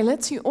 AI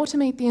lets you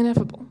automate the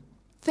ineffable.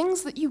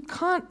 Things that you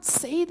can't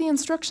say the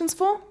instructions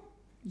for,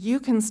 you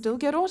can still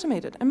get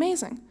automated.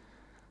 Amazing.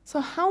 So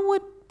how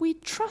would we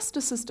trust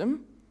a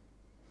system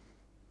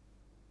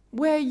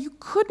where you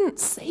couldn't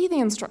say the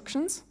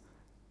instructions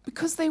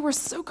because they were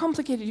so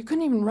complicated, you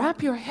couldn't even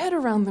wrap your head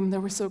around them, they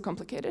were so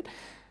complicated?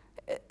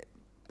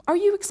 Are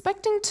you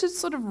expecting to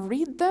sort of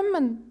read them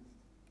and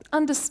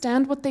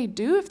understand what they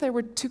do if they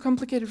were too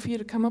complicated for you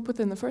to come up with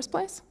in the first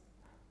place?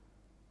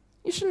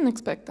 You shouldn't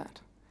expect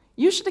that.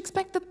 You should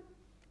expect that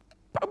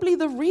probably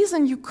the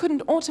reason you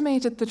couldn't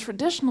automate it the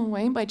traditional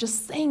way by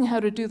just saying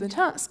how to do the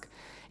task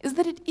is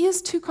that it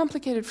is too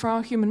complicated for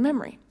our human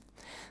memory.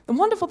 The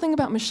wonderful thing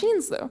about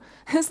machines, though,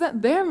 is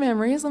that their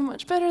memories are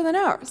much better than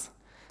ours.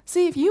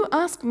 See, if you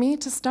ask me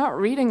to start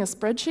reading a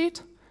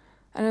spreadsheet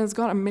and it's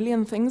got 1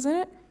 million things in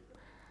it,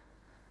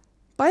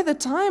 by the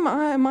time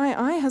my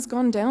eye has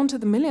gone down to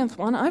the 1,000,000th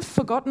one, I've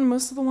forgotten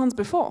most of the ones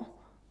before,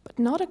 but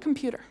not a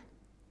computer.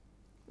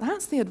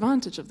 That's the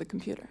advantage of the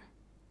computer.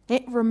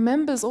 It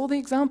remembers all the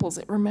examples.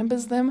 It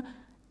remembers them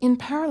in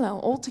parallel,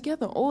 all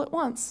together, all at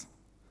once.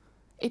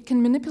 It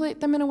can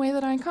manipulate them in a way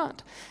that I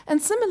can't.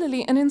 And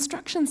similarly, an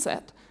instruction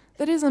set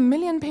that is 1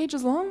 million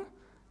pages long,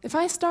 if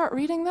I start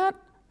reading that,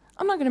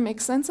 I'm not going to make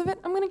sense of it.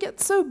 I'm going to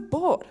get so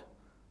bored.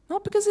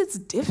 Not because it's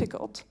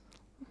difficult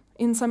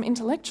in some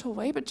intellectual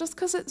way, but just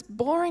because it's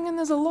boring and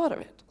there's a lot of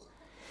it.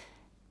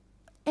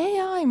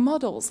 AI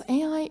models,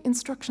 AI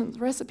instructions,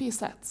 recipe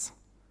sets,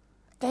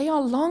 they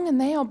are long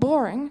and they are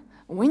boring.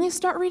 When you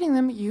start reading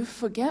them, you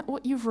forget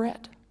what you've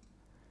read.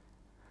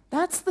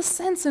 That's the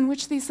sense in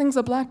which these things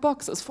are black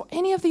boxes. For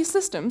any of these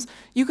systems,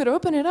 you could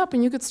open it up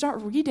and you could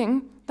start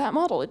reading that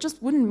model. It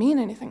just wouldn't mean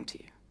anything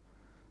to you.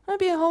 That'd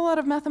be a whole lot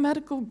of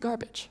mathematical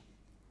garbage.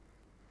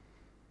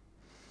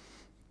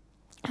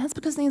 And that's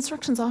because the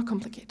instructions are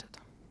complicated.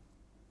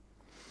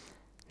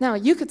 Now,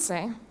 you could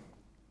say,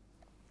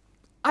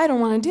 I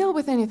don't want to deal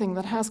with anything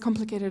that has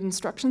complicated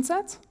instruction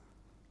sets.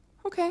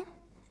 Okay.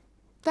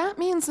 That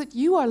means that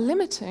you are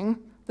limiting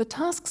the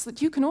tasks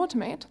that you can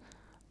automate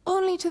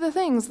only to the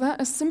things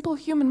that a simple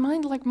human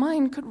mind like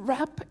mine could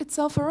wrap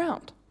itself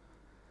around.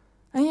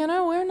 And you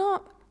know, we're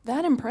not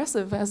that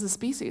impressive as a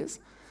species.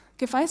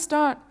 If I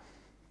start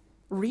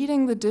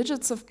reading the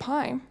digits of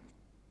pi,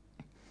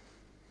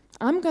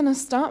 I'm going to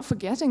start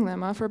forgetting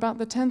them after about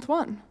the 10th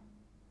one.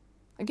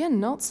 Again,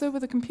 not so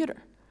with a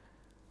computer.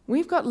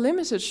 We've got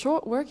limited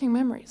short working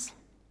memories.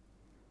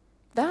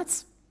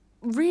 That's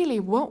really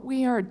what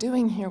we are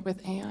doing here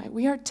with AI.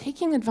 We are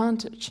taking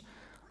advantage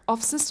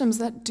of systems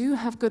that do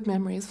have good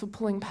memories for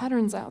pulling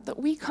patterns out that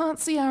we can't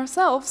see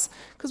ourselves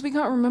because we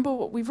can't remember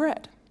what we've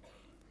read.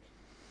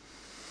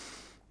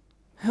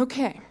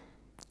 Okay,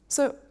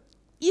 so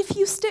if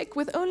you stick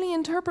with only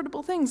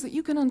interpretable things that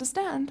you can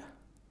understand,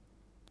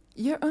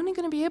 you're only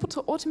going to be able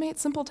to automate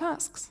simple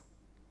tasks.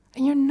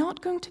 And you're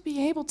not going to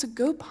be able to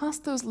go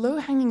past those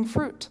low-hanging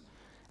fruit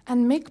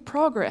and make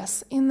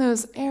progress in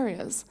those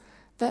areas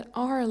that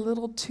are a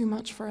little too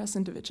much for us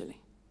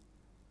individually.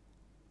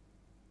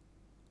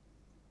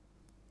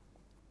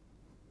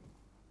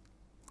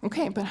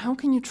 Okay, but how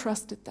can you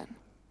trust it then?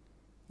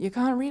 You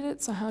can't read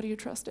it, so how do you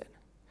trust it?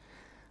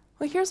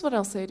 Well, here's what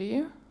I'll say to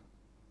you.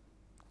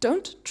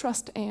 Don't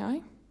trust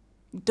AI.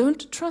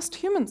 Don't trust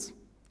humans.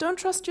 Don't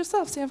trust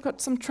yourself. See, I've got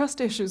some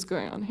trust issues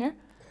going on here.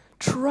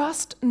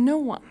 Trust no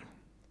one.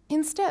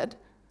 Instead,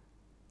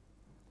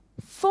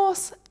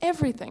 force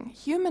everything,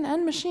 human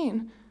and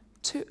machine,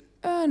 to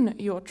earn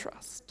your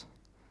trust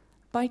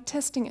by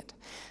testing it.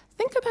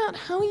 Think about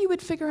how you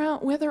would figure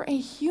out whether a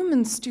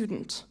human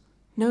student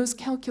knows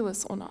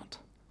calculus or not,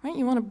 right?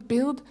 You want to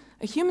build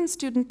a human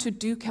student to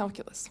do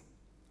calculus.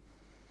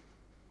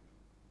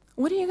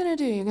 What are you going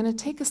to do? You're going to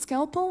take a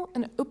scalpel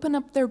and open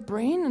up their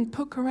brain and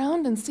poke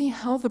around and see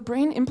how the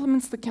brain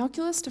implements the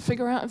calculus to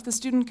figure out if the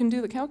student can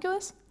do the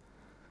calculus?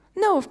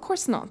 No, of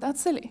course not.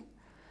 That's silly.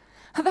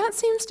 That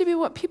seems to be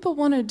what people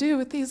want to do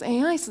with these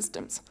AI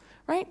systems,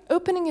 right?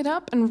 Opening it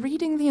up and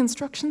reading the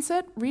instruction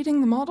set,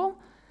 reading the model,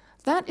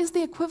 that is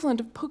the equivalent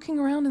of poking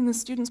around in the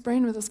student's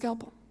brain with a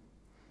scalpel.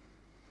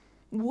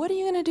 What are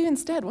you going to do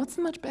instead? What's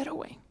the much better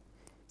way?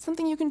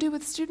 something you can do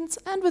with students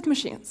and with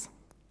machines.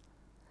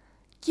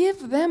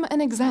 Give them an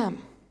exam.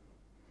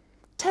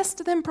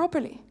 Test them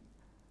properly.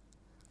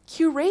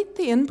 Curate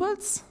the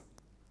inputs.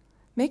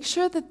 Make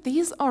sure that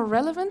these are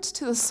relevant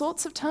to the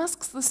sorts of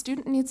tasks the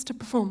student needs to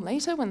perform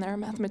later when they're a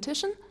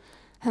mathematician.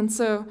 And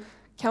so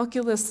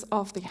calculus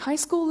of the high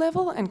school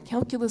level and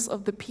calculus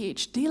of the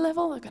PhD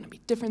level are going to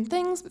be different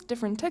things with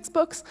different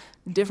textbooks,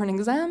 different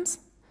exams.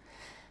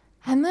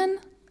 And then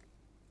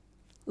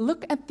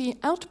look at the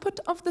output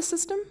of the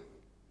system,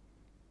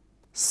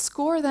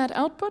 score that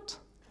output,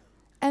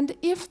 and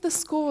if the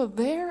score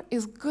there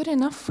is good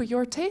enough for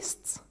your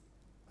tastes,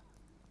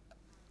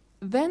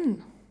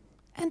 then,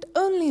 and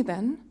only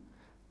then,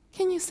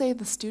 can you say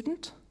the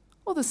student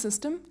or the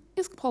system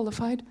is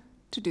qualified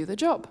to do the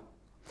job.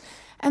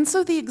 And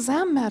so the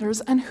exam matters,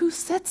 and who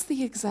sets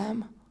the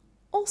exam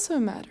also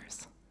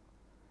matters.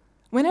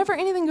 Whenever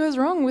anything goes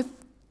wrong with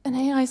an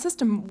AI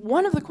system,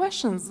 one of the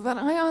questions that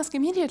I ask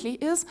immediately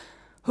is,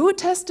 who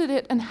tested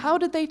it, and how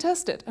did they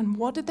test it, and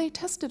what did they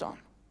test it on?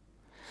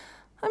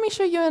 Let me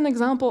show you an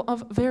example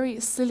of very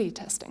silly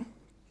testing.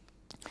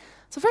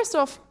 So first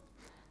off,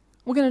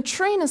 we're going to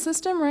train a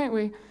system, right?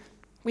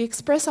 We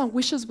express our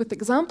wishes with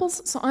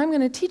examples, so I'm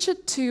going to teach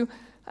it to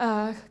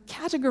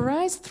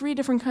categorize 3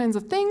 different kinds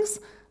of things.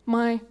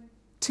 My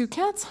 2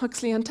 cats,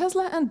 Huxley and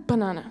Tesla, and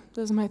banana.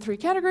 Those are my 3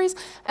 categories,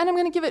 and I'm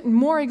going to give it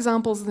more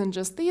examples than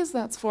just these.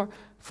 That's for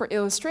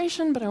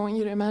illustration, but I want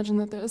you to imagine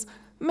that there's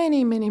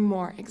many, many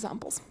more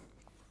examples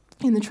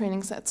in the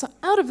training set. So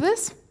out of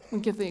this, we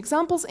give the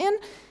examples in,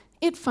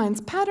 it finds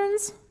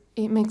patterns,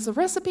 it makes a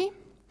recipe,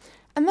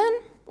 and then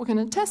we're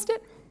going to test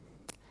it,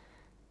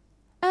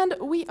 and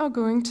we are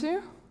going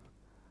to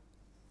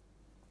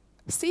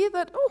see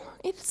that, oh,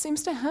 it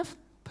seems to have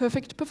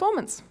perfect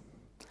performance.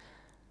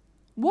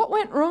 What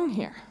went wrong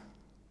here?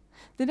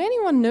 Did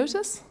anyone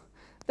notice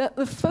that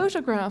the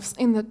photographs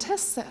in the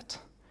test set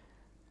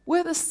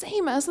were the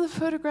same as the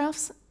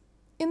photographs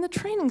in the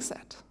training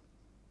set?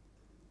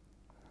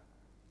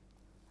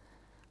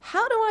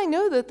 How do I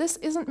know that this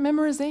isn't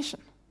memorization?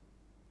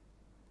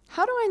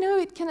 How do I know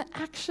it can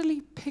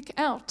actually pick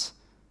out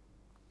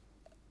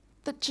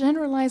the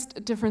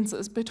generalized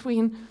differences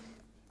between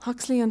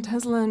Huxley and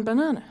Tesla and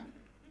banana?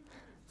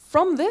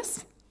 From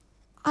this,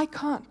 I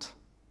can't.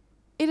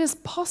 It is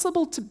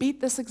possible to beat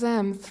this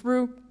exam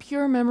through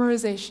pure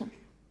memorization.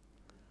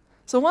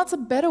 So what's a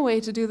better way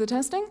to do the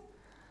testing?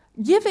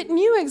 Give it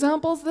new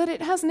examples that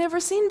it has never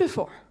seen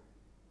before.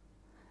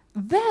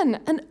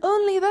 Then, and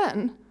only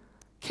then,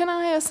 can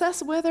I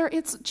assess whether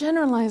it's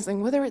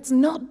generalizing, whether it's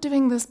not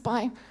doing this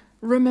by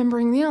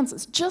remembering the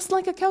answers, just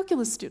like a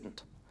calculus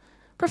student.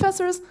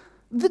 Professors,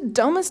 the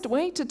dumbest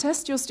way to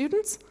test your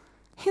students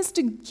is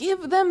to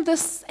give them the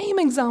same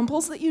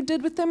examples that you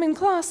did with them in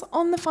class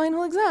on the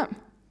final exam.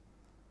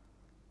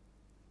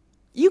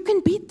 You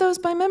can beat those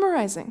by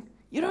memorizing.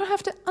 You don't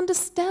have to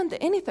understand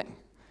anything.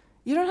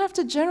 You don't have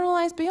to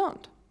generalize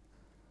beyond.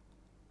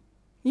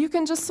 You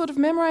can just sort of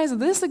memorize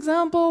this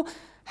example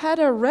had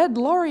a red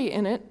lorry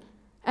in it,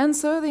 and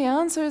so the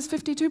answer is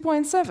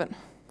 52.7.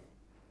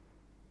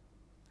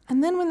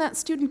 And then when that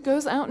student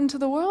goes out into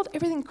the world,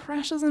 everything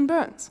crashes and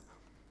burns.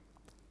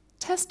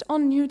 Test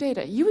on new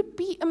data. You would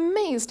be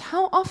amazed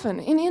how often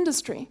in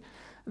industry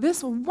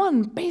this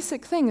one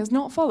basic thing is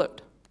not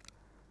followed.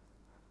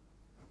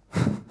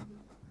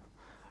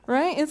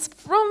 Right? It's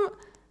from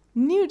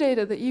new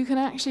data that you can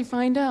actually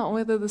find out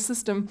whether the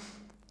system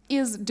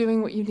is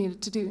doing what you need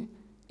it to do.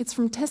 It's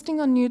from testing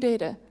on new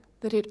data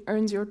that it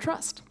earns your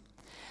trust.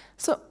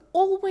 So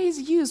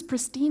always use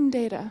pristine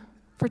data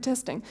for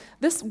testing.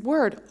 This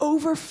word,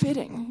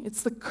 overfitting,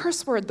 it's the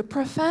curse word, the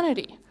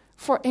profanity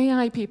for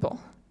AI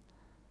people.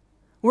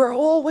 We're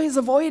always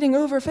avoiding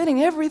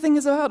overfitting. Everything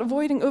is about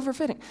avoiding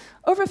overfitting.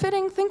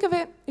 Overfitting, think of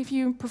it, if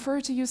you prefer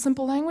to use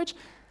simple language,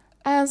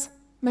 as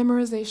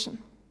memorization.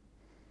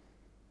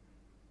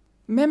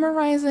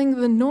 Memorizing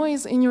the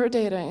noise in your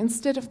data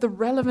instead of the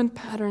relevant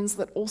patterns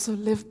that also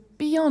live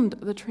beyond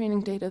the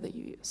training data that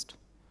you used.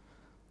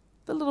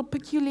 The little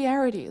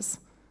peculiarities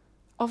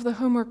of the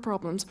homework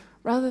problems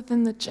rather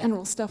than the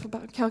general stuff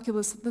about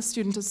calculus that the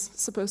student is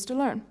supposed to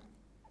learn.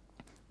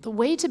 The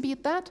way to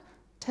beat that,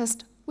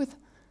 test with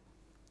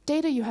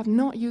data you have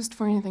not used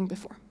for anything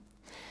before.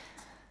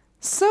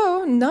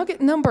 So, nugget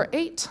number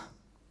 8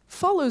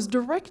 follows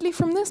directly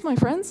from this, my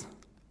friends.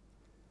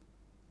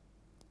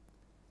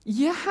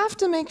 You have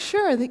to make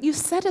sure that you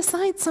set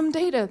aside some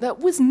data that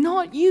was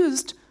not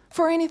used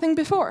for anything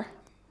before.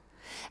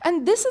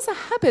 And this is a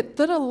habit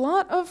that a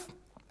lot of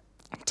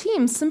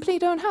teams simply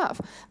don't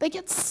have. They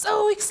get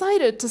so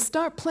excited to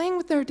start playing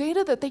with their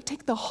data that they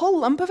take the whole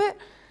lump of it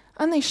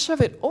and they shove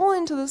it all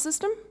into the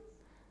system.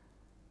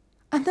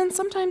 And then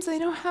sometimes they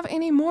don't have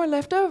any more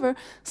left over,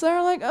 so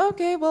they're like,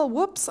 okay, well,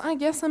 whoops, I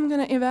guess I'm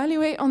going to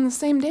evaluate on the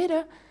same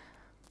data.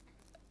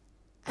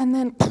 And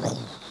then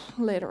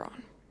later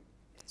on.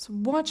 So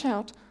watch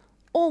out.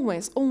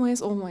 Always,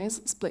 always,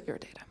 always split your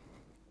data.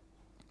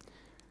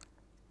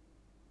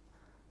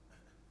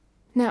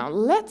 Now,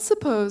 let's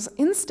suppose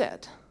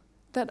instead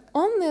that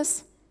on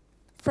this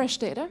fresh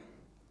data,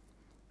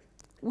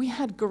 we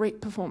had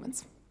great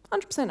performance,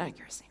 100%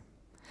 accuracy.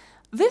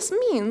 This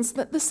means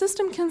that the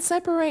system can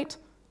separate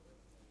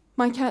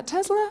my cat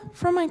Tesla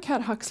from my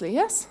cat Huxley,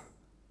 yes?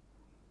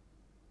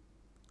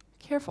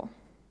 Careful.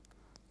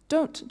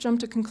 Don't jump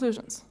to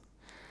conclusions.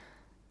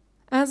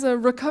 As a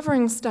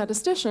recovering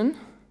statistician,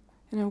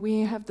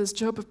 we have this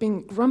job of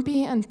being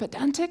grumpy and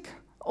pedantic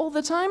all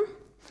the time.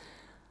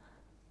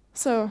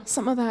 So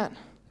some of that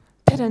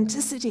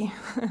pedanticity,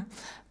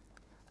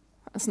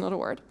 that's not a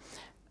word,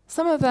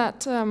 some of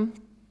that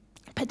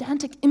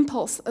pedantic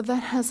impulse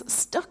that has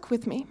stuck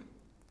with me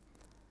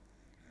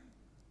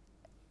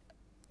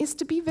is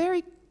to be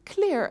very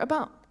clear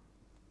about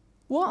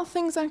what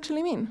things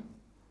actually mean.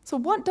 So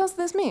what does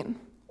this mean?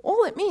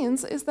 All it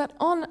means is that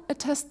on a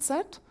test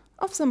set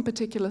of some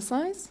particular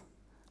size,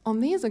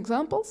 on these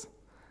examples,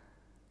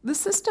 the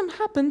system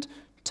happened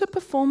to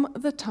perform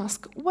the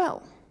task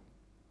well.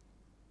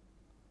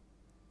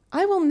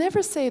 I will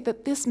never say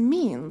that this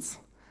means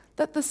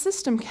that the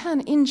system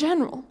can, in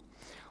general,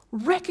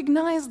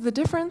 recognize the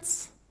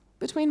difference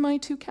between my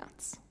two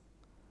cats.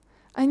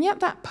 And yet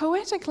that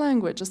poetic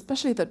language,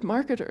 especially that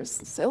marketers,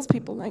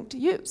 salespeople like to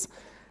use,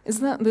 is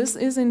that this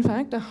is in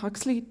fact a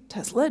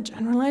Huxley-Tesla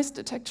generalized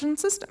detection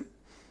system.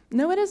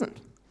 No, it isn't.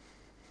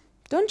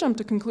 Don't jump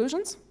to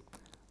conclusions.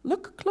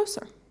 Look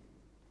closer.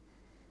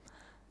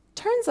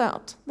 Turns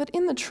out that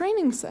in the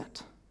training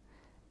set,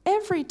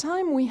 every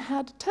time we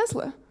had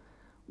Tesla,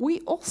 we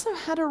also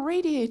had a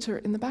radiator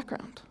in the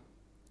background.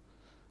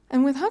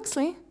 And with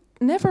Huxley,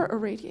 never a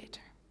radiator.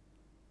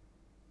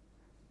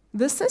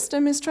 The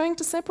system is trying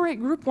to separate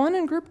group 1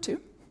 and group 2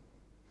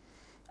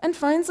 and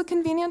finds a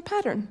convenient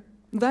pattern,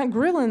 that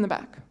grill in the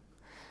back.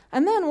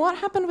 And then what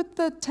happened with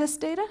the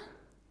test data?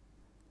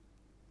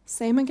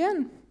 Same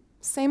again,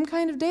 same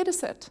kind of data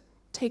set,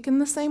 taken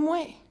the same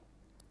way.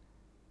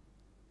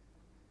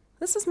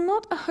 This is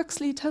not a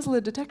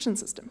Huxley-Tesla detection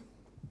system.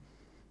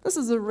 This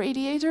is a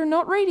radiator,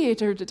 not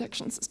radiator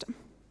detection system.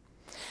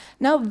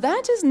 Now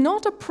that is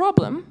not a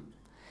problem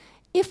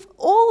if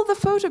all the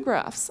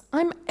photographs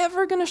I'm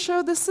ever going to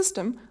show this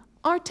system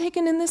are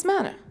taken in this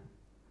manner.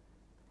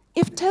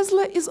 If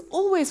Tesla is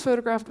always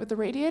photographed with the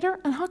radiator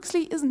and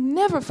Huxley is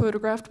never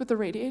photographed with the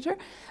radiator,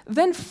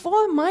 then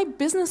for my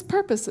business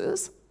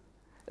purposes,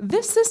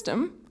 this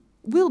system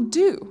will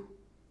do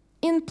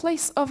in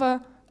place of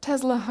a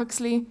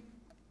Tesla-Huxley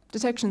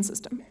detection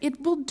system.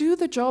 It will do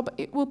the job,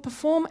 it will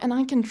perform, and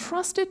I can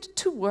trust it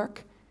to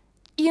work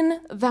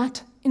in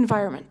that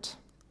environment.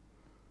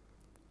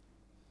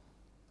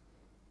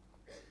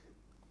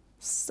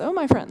 So,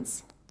 my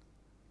friends,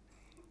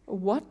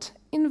 what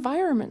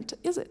environment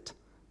is it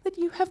that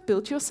you have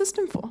built your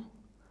system for?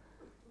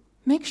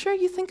 Make sure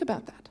you think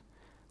about that.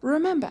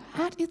 Remember,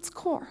 at its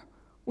core,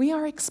 we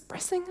are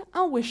expressing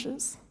our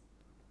wishes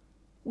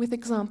with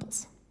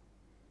examples.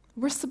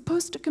 We're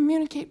supposed to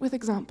communicate with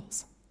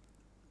examples.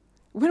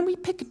 When we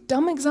pick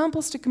dumb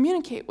examples to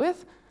communicate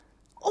with,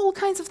 all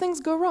kinds of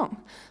things go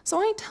wrong. So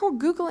I tell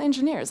Google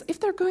engineers, if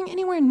they're going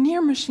anywhere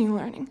near machine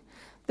learning,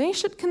 they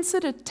should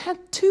consider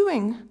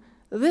tattooing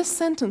this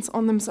sentence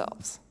on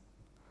themselves.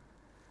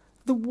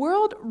 The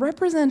world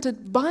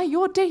represented by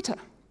your data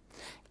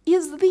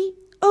is the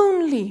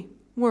only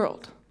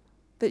world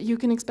that you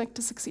can expect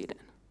to succeed in.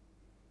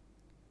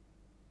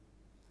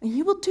 And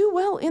you will do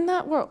well in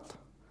that world.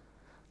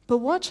 But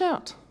watch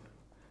out.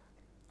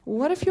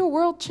 What if your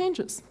world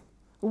changes?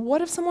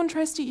 What if someone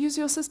tries to use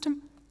your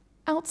system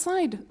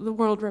outside the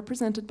world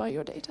represented by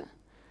your data?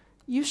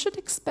 You should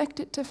expect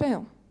it to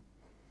fail.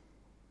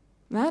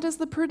 That is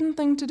the prudent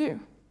thing to do.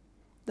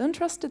 Don't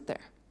trust it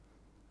there.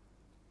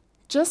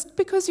 Just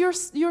because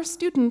your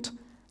student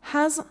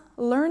has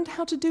learned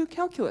how to do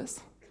calculus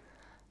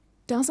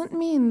doesn't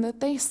mean that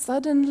they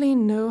suddenly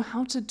know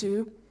how to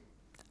do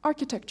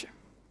architecture.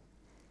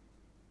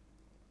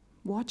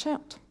 Watch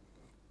out.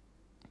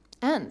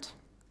 And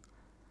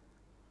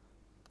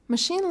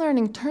machine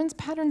learning turns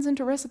patterns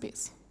into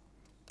recipes.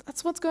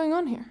 That's what's going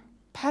on here.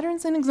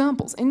 Patterns and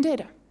examples in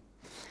data.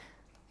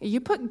 You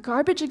put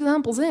garbage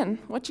examples in,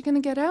 what you're going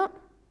to get out?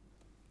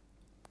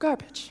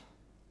 Garbage.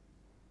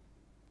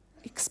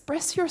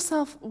 Express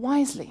yourself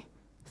wisely,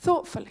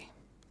 thoughtfully.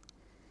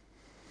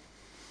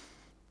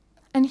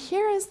 And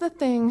here is the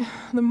thing,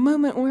 the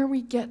moment where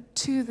we get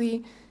to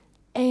the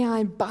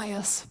AI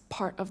bias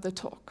part of the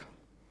talk.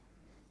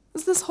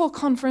 This whole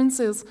conference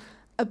is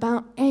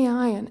about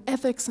AI and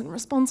ethics and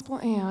responsible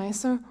AI,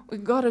 so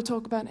we've got to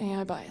talk about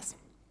AI bias.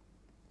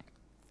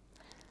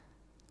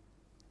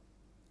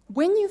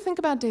 When you think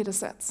about data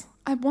sets,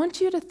 I want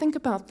you to think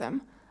about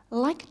them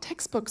like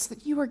textbooks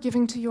that you are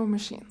giving to your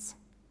machines.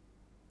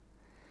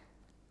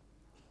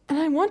 And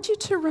I want you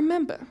to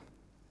remember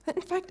that,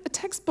 in fact, a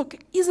textbook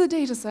is a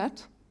data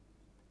set.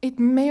 It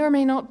may or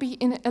may not be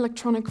in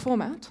electronic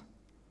format,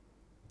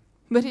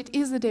 but it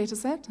is a data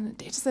set, and a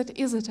data set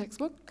is a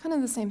textbook, kind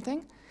of the same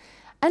thing.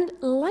 And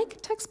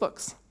like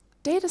textbooks,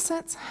 data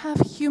sets have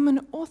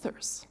human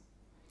authors.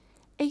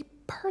 A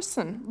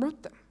person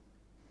wrote them.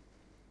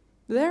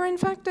 They're, in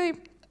fact, a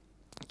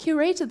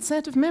curated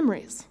set of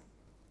memories.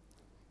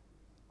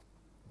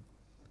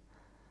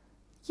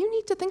 you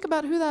need to think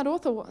about who that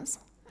author was.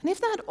 And if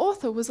that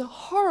author was a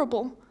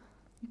horrible,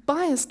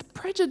 biased,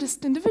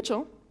 prejudiced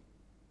individual,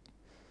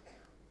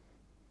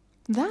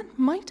 that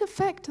might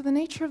affect the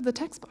nature of the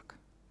textbook.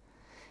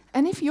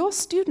 And if your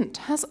student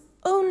has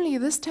only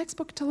this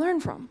textbook to learn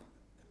from,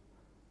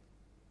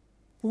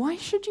 why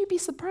should you be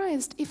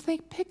surprised if they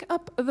pick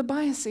up the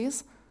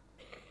biases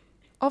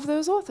of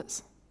those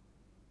authors?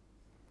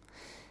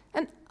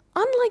 And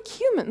unlike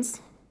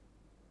humans,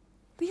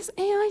 these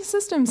AI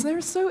systems,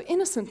 they're so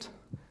innocent.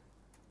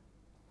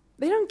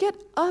 They don't get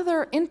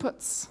other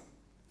inputs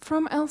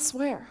from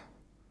elsewhere.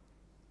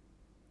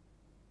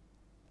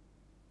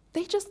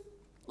 They just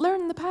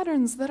learn the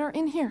patterns that are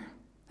in here.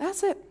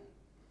 That's it.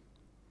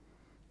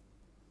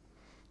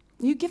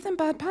 You give them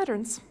bad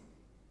patterns,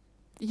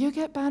 you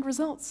get bad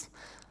results.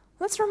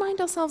 Let's remind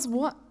ourselves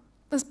what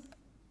this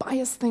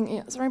bias thing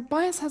is, right?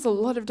 Bias has a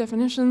lot of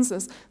definitions.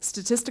 There's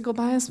statistical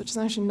bias, which is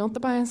actually not the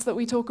bias that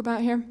we talk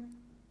about here.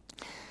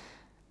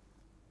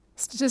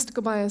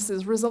 Statistical bias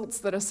is results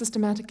that are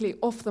systematically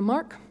off the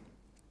mark.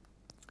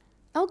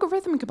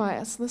 Algorithmic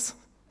bias, this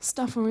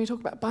stuff when we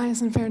talk about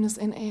bias and fairness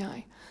in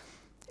AI,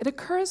 it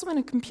occurs when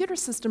a computer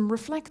system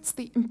reflects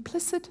the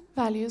implicit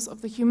values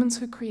of the humans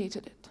who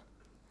created it.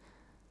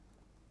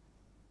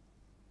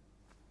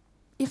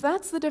 If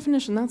that's the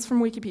definition, that's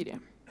from Wikipedia.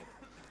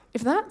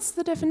 If that's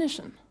the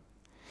definition,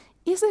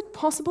 is it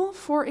possible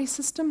for a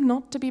system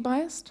not to be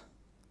biased?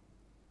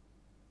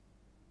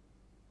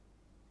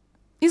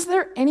 Is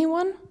there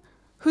anyone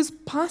whose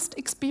past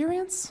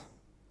experience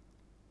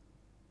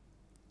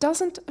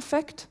doesn't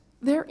affect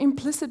their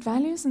implicit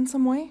values in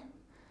some way,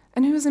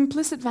 and whose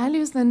implicit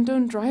values then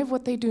don't drive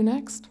what they do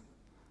next?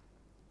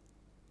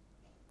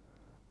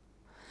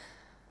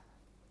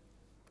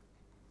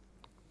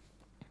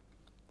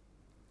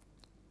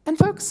 And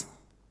folks,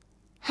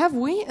 have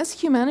we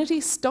as humanity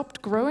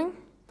stopped growing?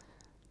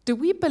 Do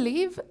we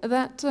believe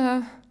that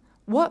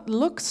what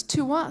looks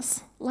to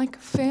us like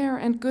fair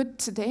and good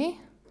today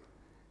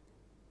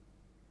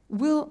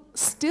will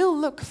still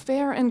look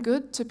fair and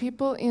good to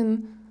people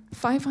in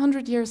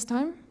 500 years'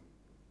 time?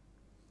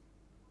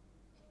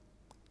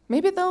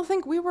 Maybe they'll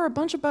think we were a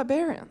bunch of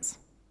barbarians.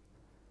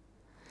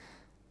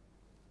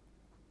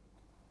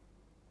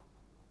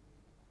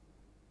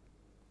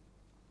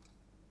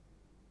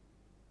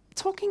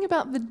 Talking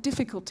about the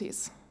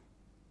difficulties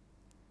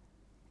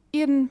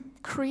in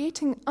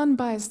creating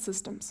unbiased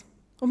systems,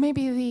 or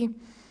maybe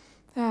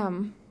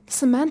the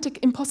semantic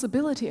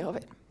impossibility of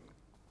it,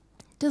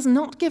 does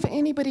not give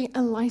anybody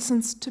a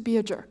license to be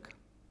a jerk.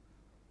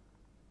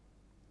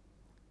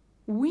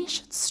 We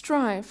should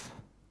strive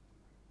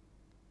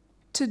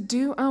to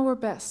do our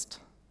best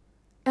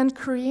and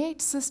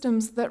create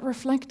systems that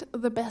reflect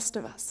the best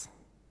of us.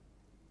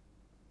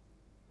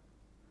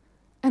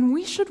 And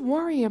we should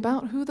worry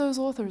about who those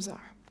authors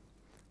are.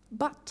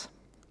 But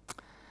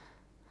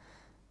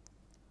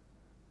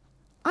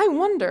I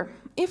wonder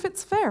if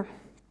it's fair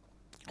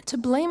to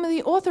blame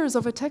the authors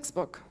of a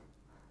textbook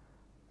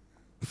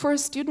for a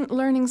student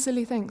learning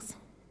silly things.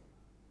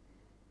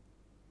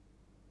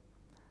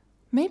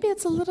 Maybe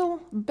it's a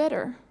little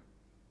better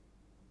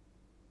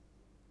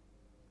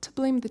to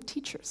blame the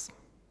teachers.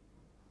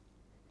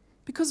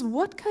 Because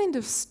what kind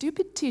of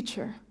stupid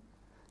teacher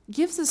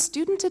gives a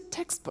student a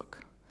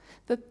textbook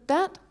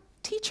that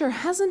teacher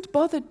hasn't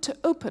bothered to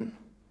open,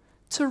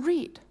 to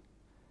read,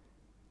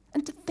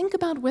 and to think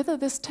about whether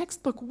this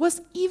textbook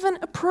was even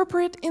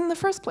appropriate in the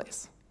first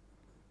place?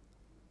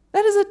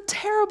 That is a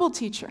terrible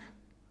teacher.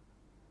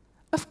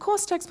 Of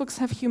course textbooks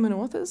have human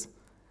authors,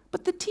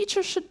 but the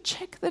teacher should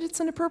check that it's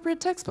an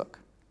appropriate textbook.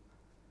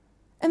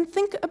 And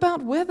think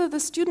about whether the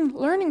student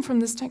learning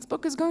from this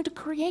textbook is going to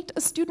create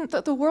a student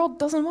that the world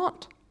doesn't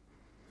want.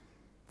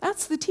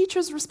 That's the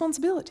teacher's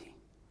responsibility.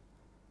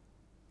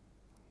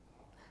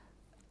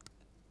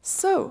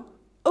 So,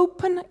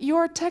 open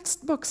your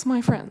textbooks,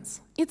 my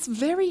friends. It's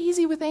very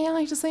easy with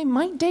AI to say,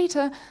 my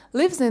data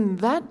lives in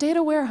that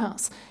data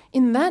warehouse,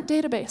 in that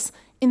database,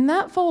 in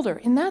that folder,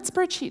 in that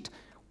spreadsheet,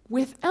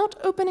 without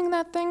opening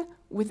that thing,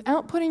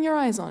 without putting your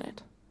eyes on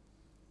it.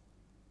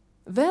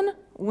 Then,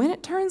 when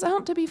it turns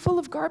out to be full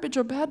of garbage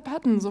or bad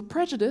patterns or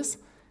prejudice,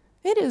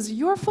 it is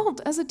your fault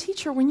as a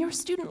teacher when your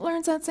student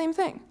learns that same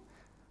thing.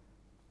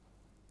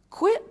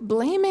 Quit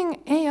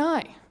blaming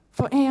AI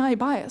for AI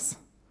bias.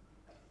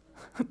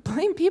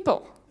 Blame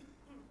people.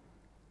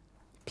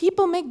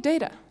 People make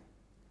data.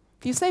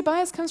 If you say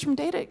bias comes from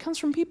data, it comes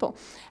from people.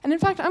 And in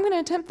fact, I'm going to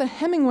attempt the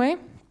Hemingway,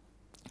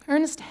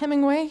 Ernest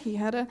Hemingway. He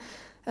had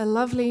a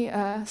lovely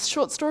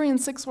short story in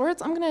 6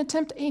 words. I'm going to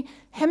attempt a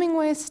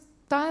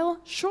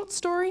Hemingway-style short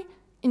story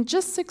in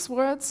just 6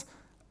 words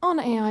on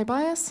AI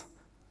bias,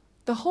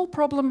 the whole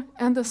problem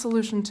and the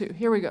solution too.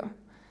 Here we go.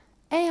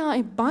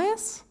 AI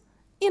bias,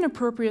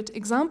 inappropriate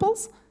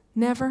examples,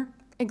 never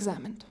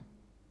examined.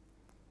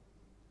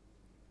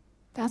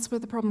 That's where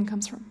the problem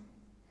comes from.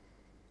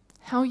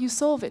 How you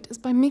solve it is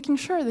by making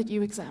sure that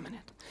you examine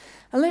it.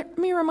 And let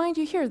me remind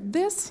you here,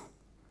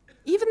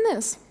 even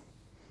this,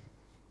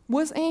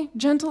 was a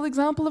gentle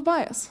example of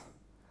bias.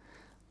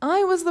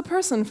 I was the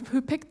person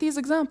who picked these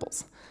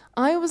examples.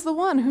 I was the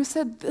one who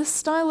said this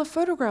style of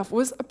photograph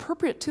was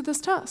appropriate to this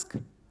task.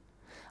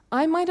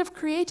 I might have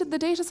created the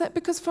dataset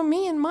because for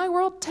me, in my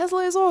world,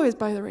 Tesla is always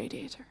by the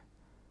radiator.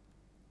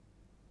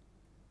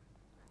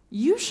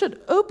 You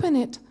should open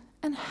it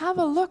and have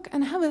a look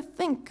and have a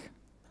think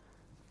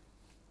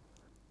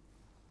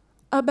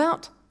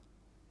about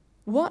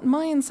what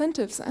my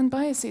incentives and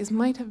biases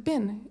might have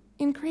been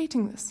in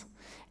creating this,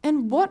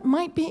 and what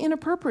might be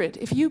inappropriate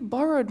if you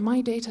borrowed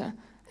my data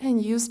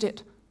and used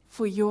it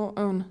for your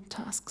own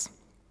tasks.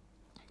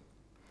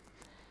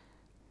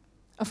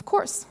 Of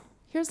course,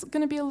 here's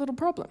going to be a little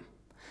problem.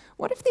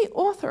 What if the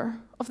author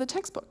of the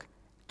textbook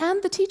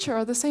and the teacher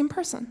are the same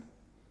person?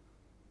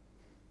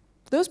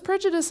 Those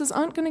prejudices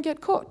aren't going to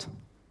get caught.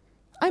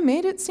 I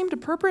made it, seemed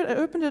appropriate, I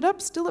opened it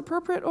up, still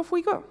appropriate, off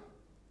we go.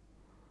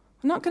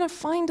 I'm not going to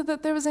find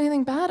that there was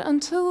anything bad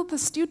until the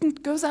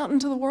student goes out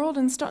into the world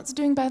and starts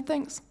doing bad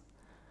things.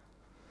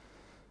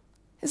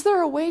 Is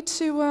there a way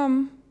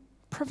to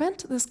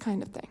prevent this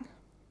kind of thing?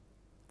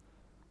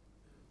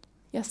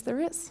 Yes, there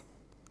is.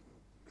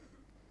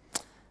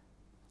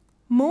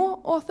 More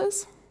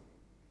authors,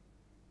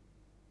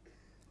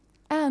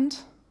 and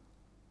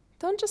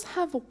don't just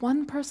have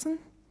one person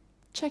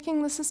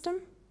checking the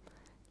system,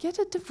 get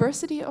a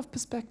diversity of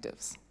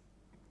perspectives.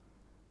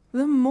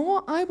 The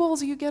more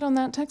eyeballs you get on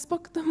that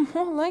textbook, the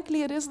more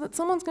likely it is that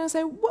someone's going to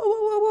say, whoa,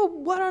 whoa, whoa, whoa,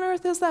 what on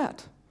earth is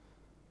that?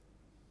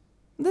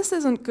 This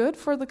isn't good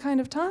for the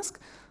kind of task.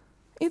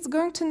 It's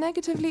going to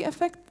negatively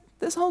affect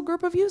this whole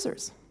group of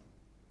users.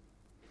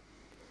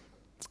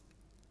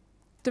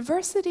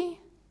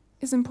 Diversity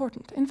is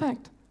important. In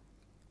fact,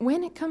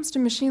 when it comes to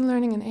machine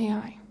learning and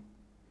AI,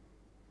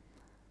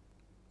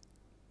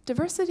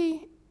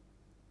 diversity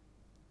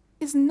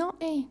is not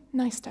a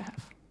nice to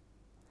have.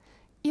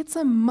 It's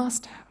a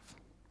must have.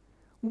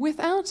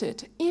 Without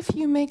it, if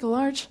you make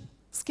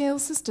large-scale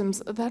systems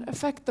that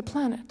affect the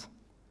planet,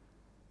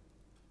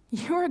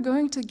 you are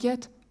going to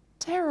get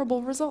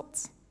terrible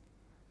results.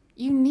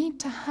 You need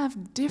to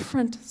have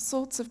different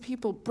sorts of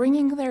people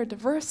bringing their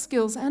diverse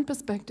skills and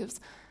perspectives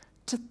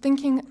to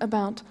thinking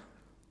about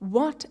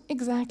what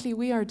exactly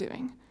we are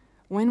doing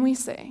when we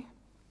say,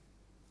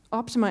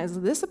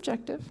 optimize this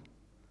objective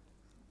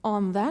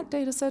on that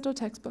dataset or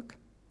textbook,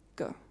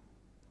 go.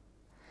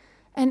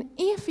 And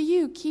if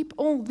you keep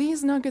all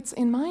these nuggets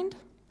in mind,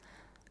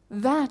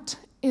 that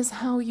is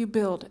how you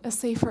build a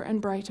safer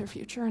and brighter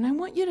future. And I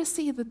want you to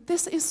see that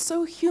this is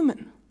so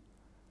human.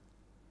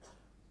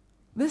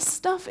 This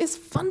stuff is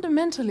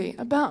fundamentally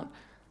about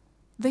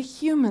the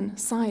human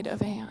side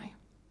of AI.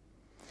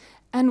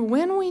 And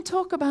when we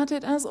talk about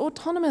it as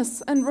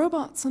autonomous and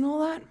robots and all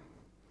that,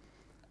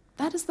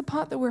 that is the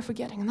part that we're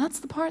forgetting, and that's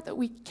the part that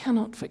we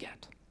cannot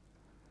forget.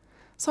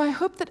 So I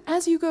hope that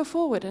as you go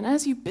forward and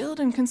as you build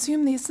and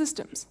consume these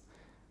systems,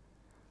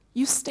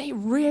 you stay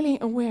really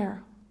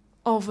aware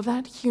of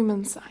that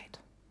human side.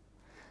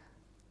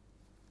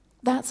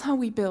 That's how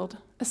we build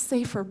a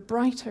safer,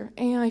 brighter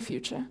AI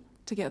future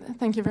together.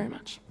 Thank you very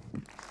much.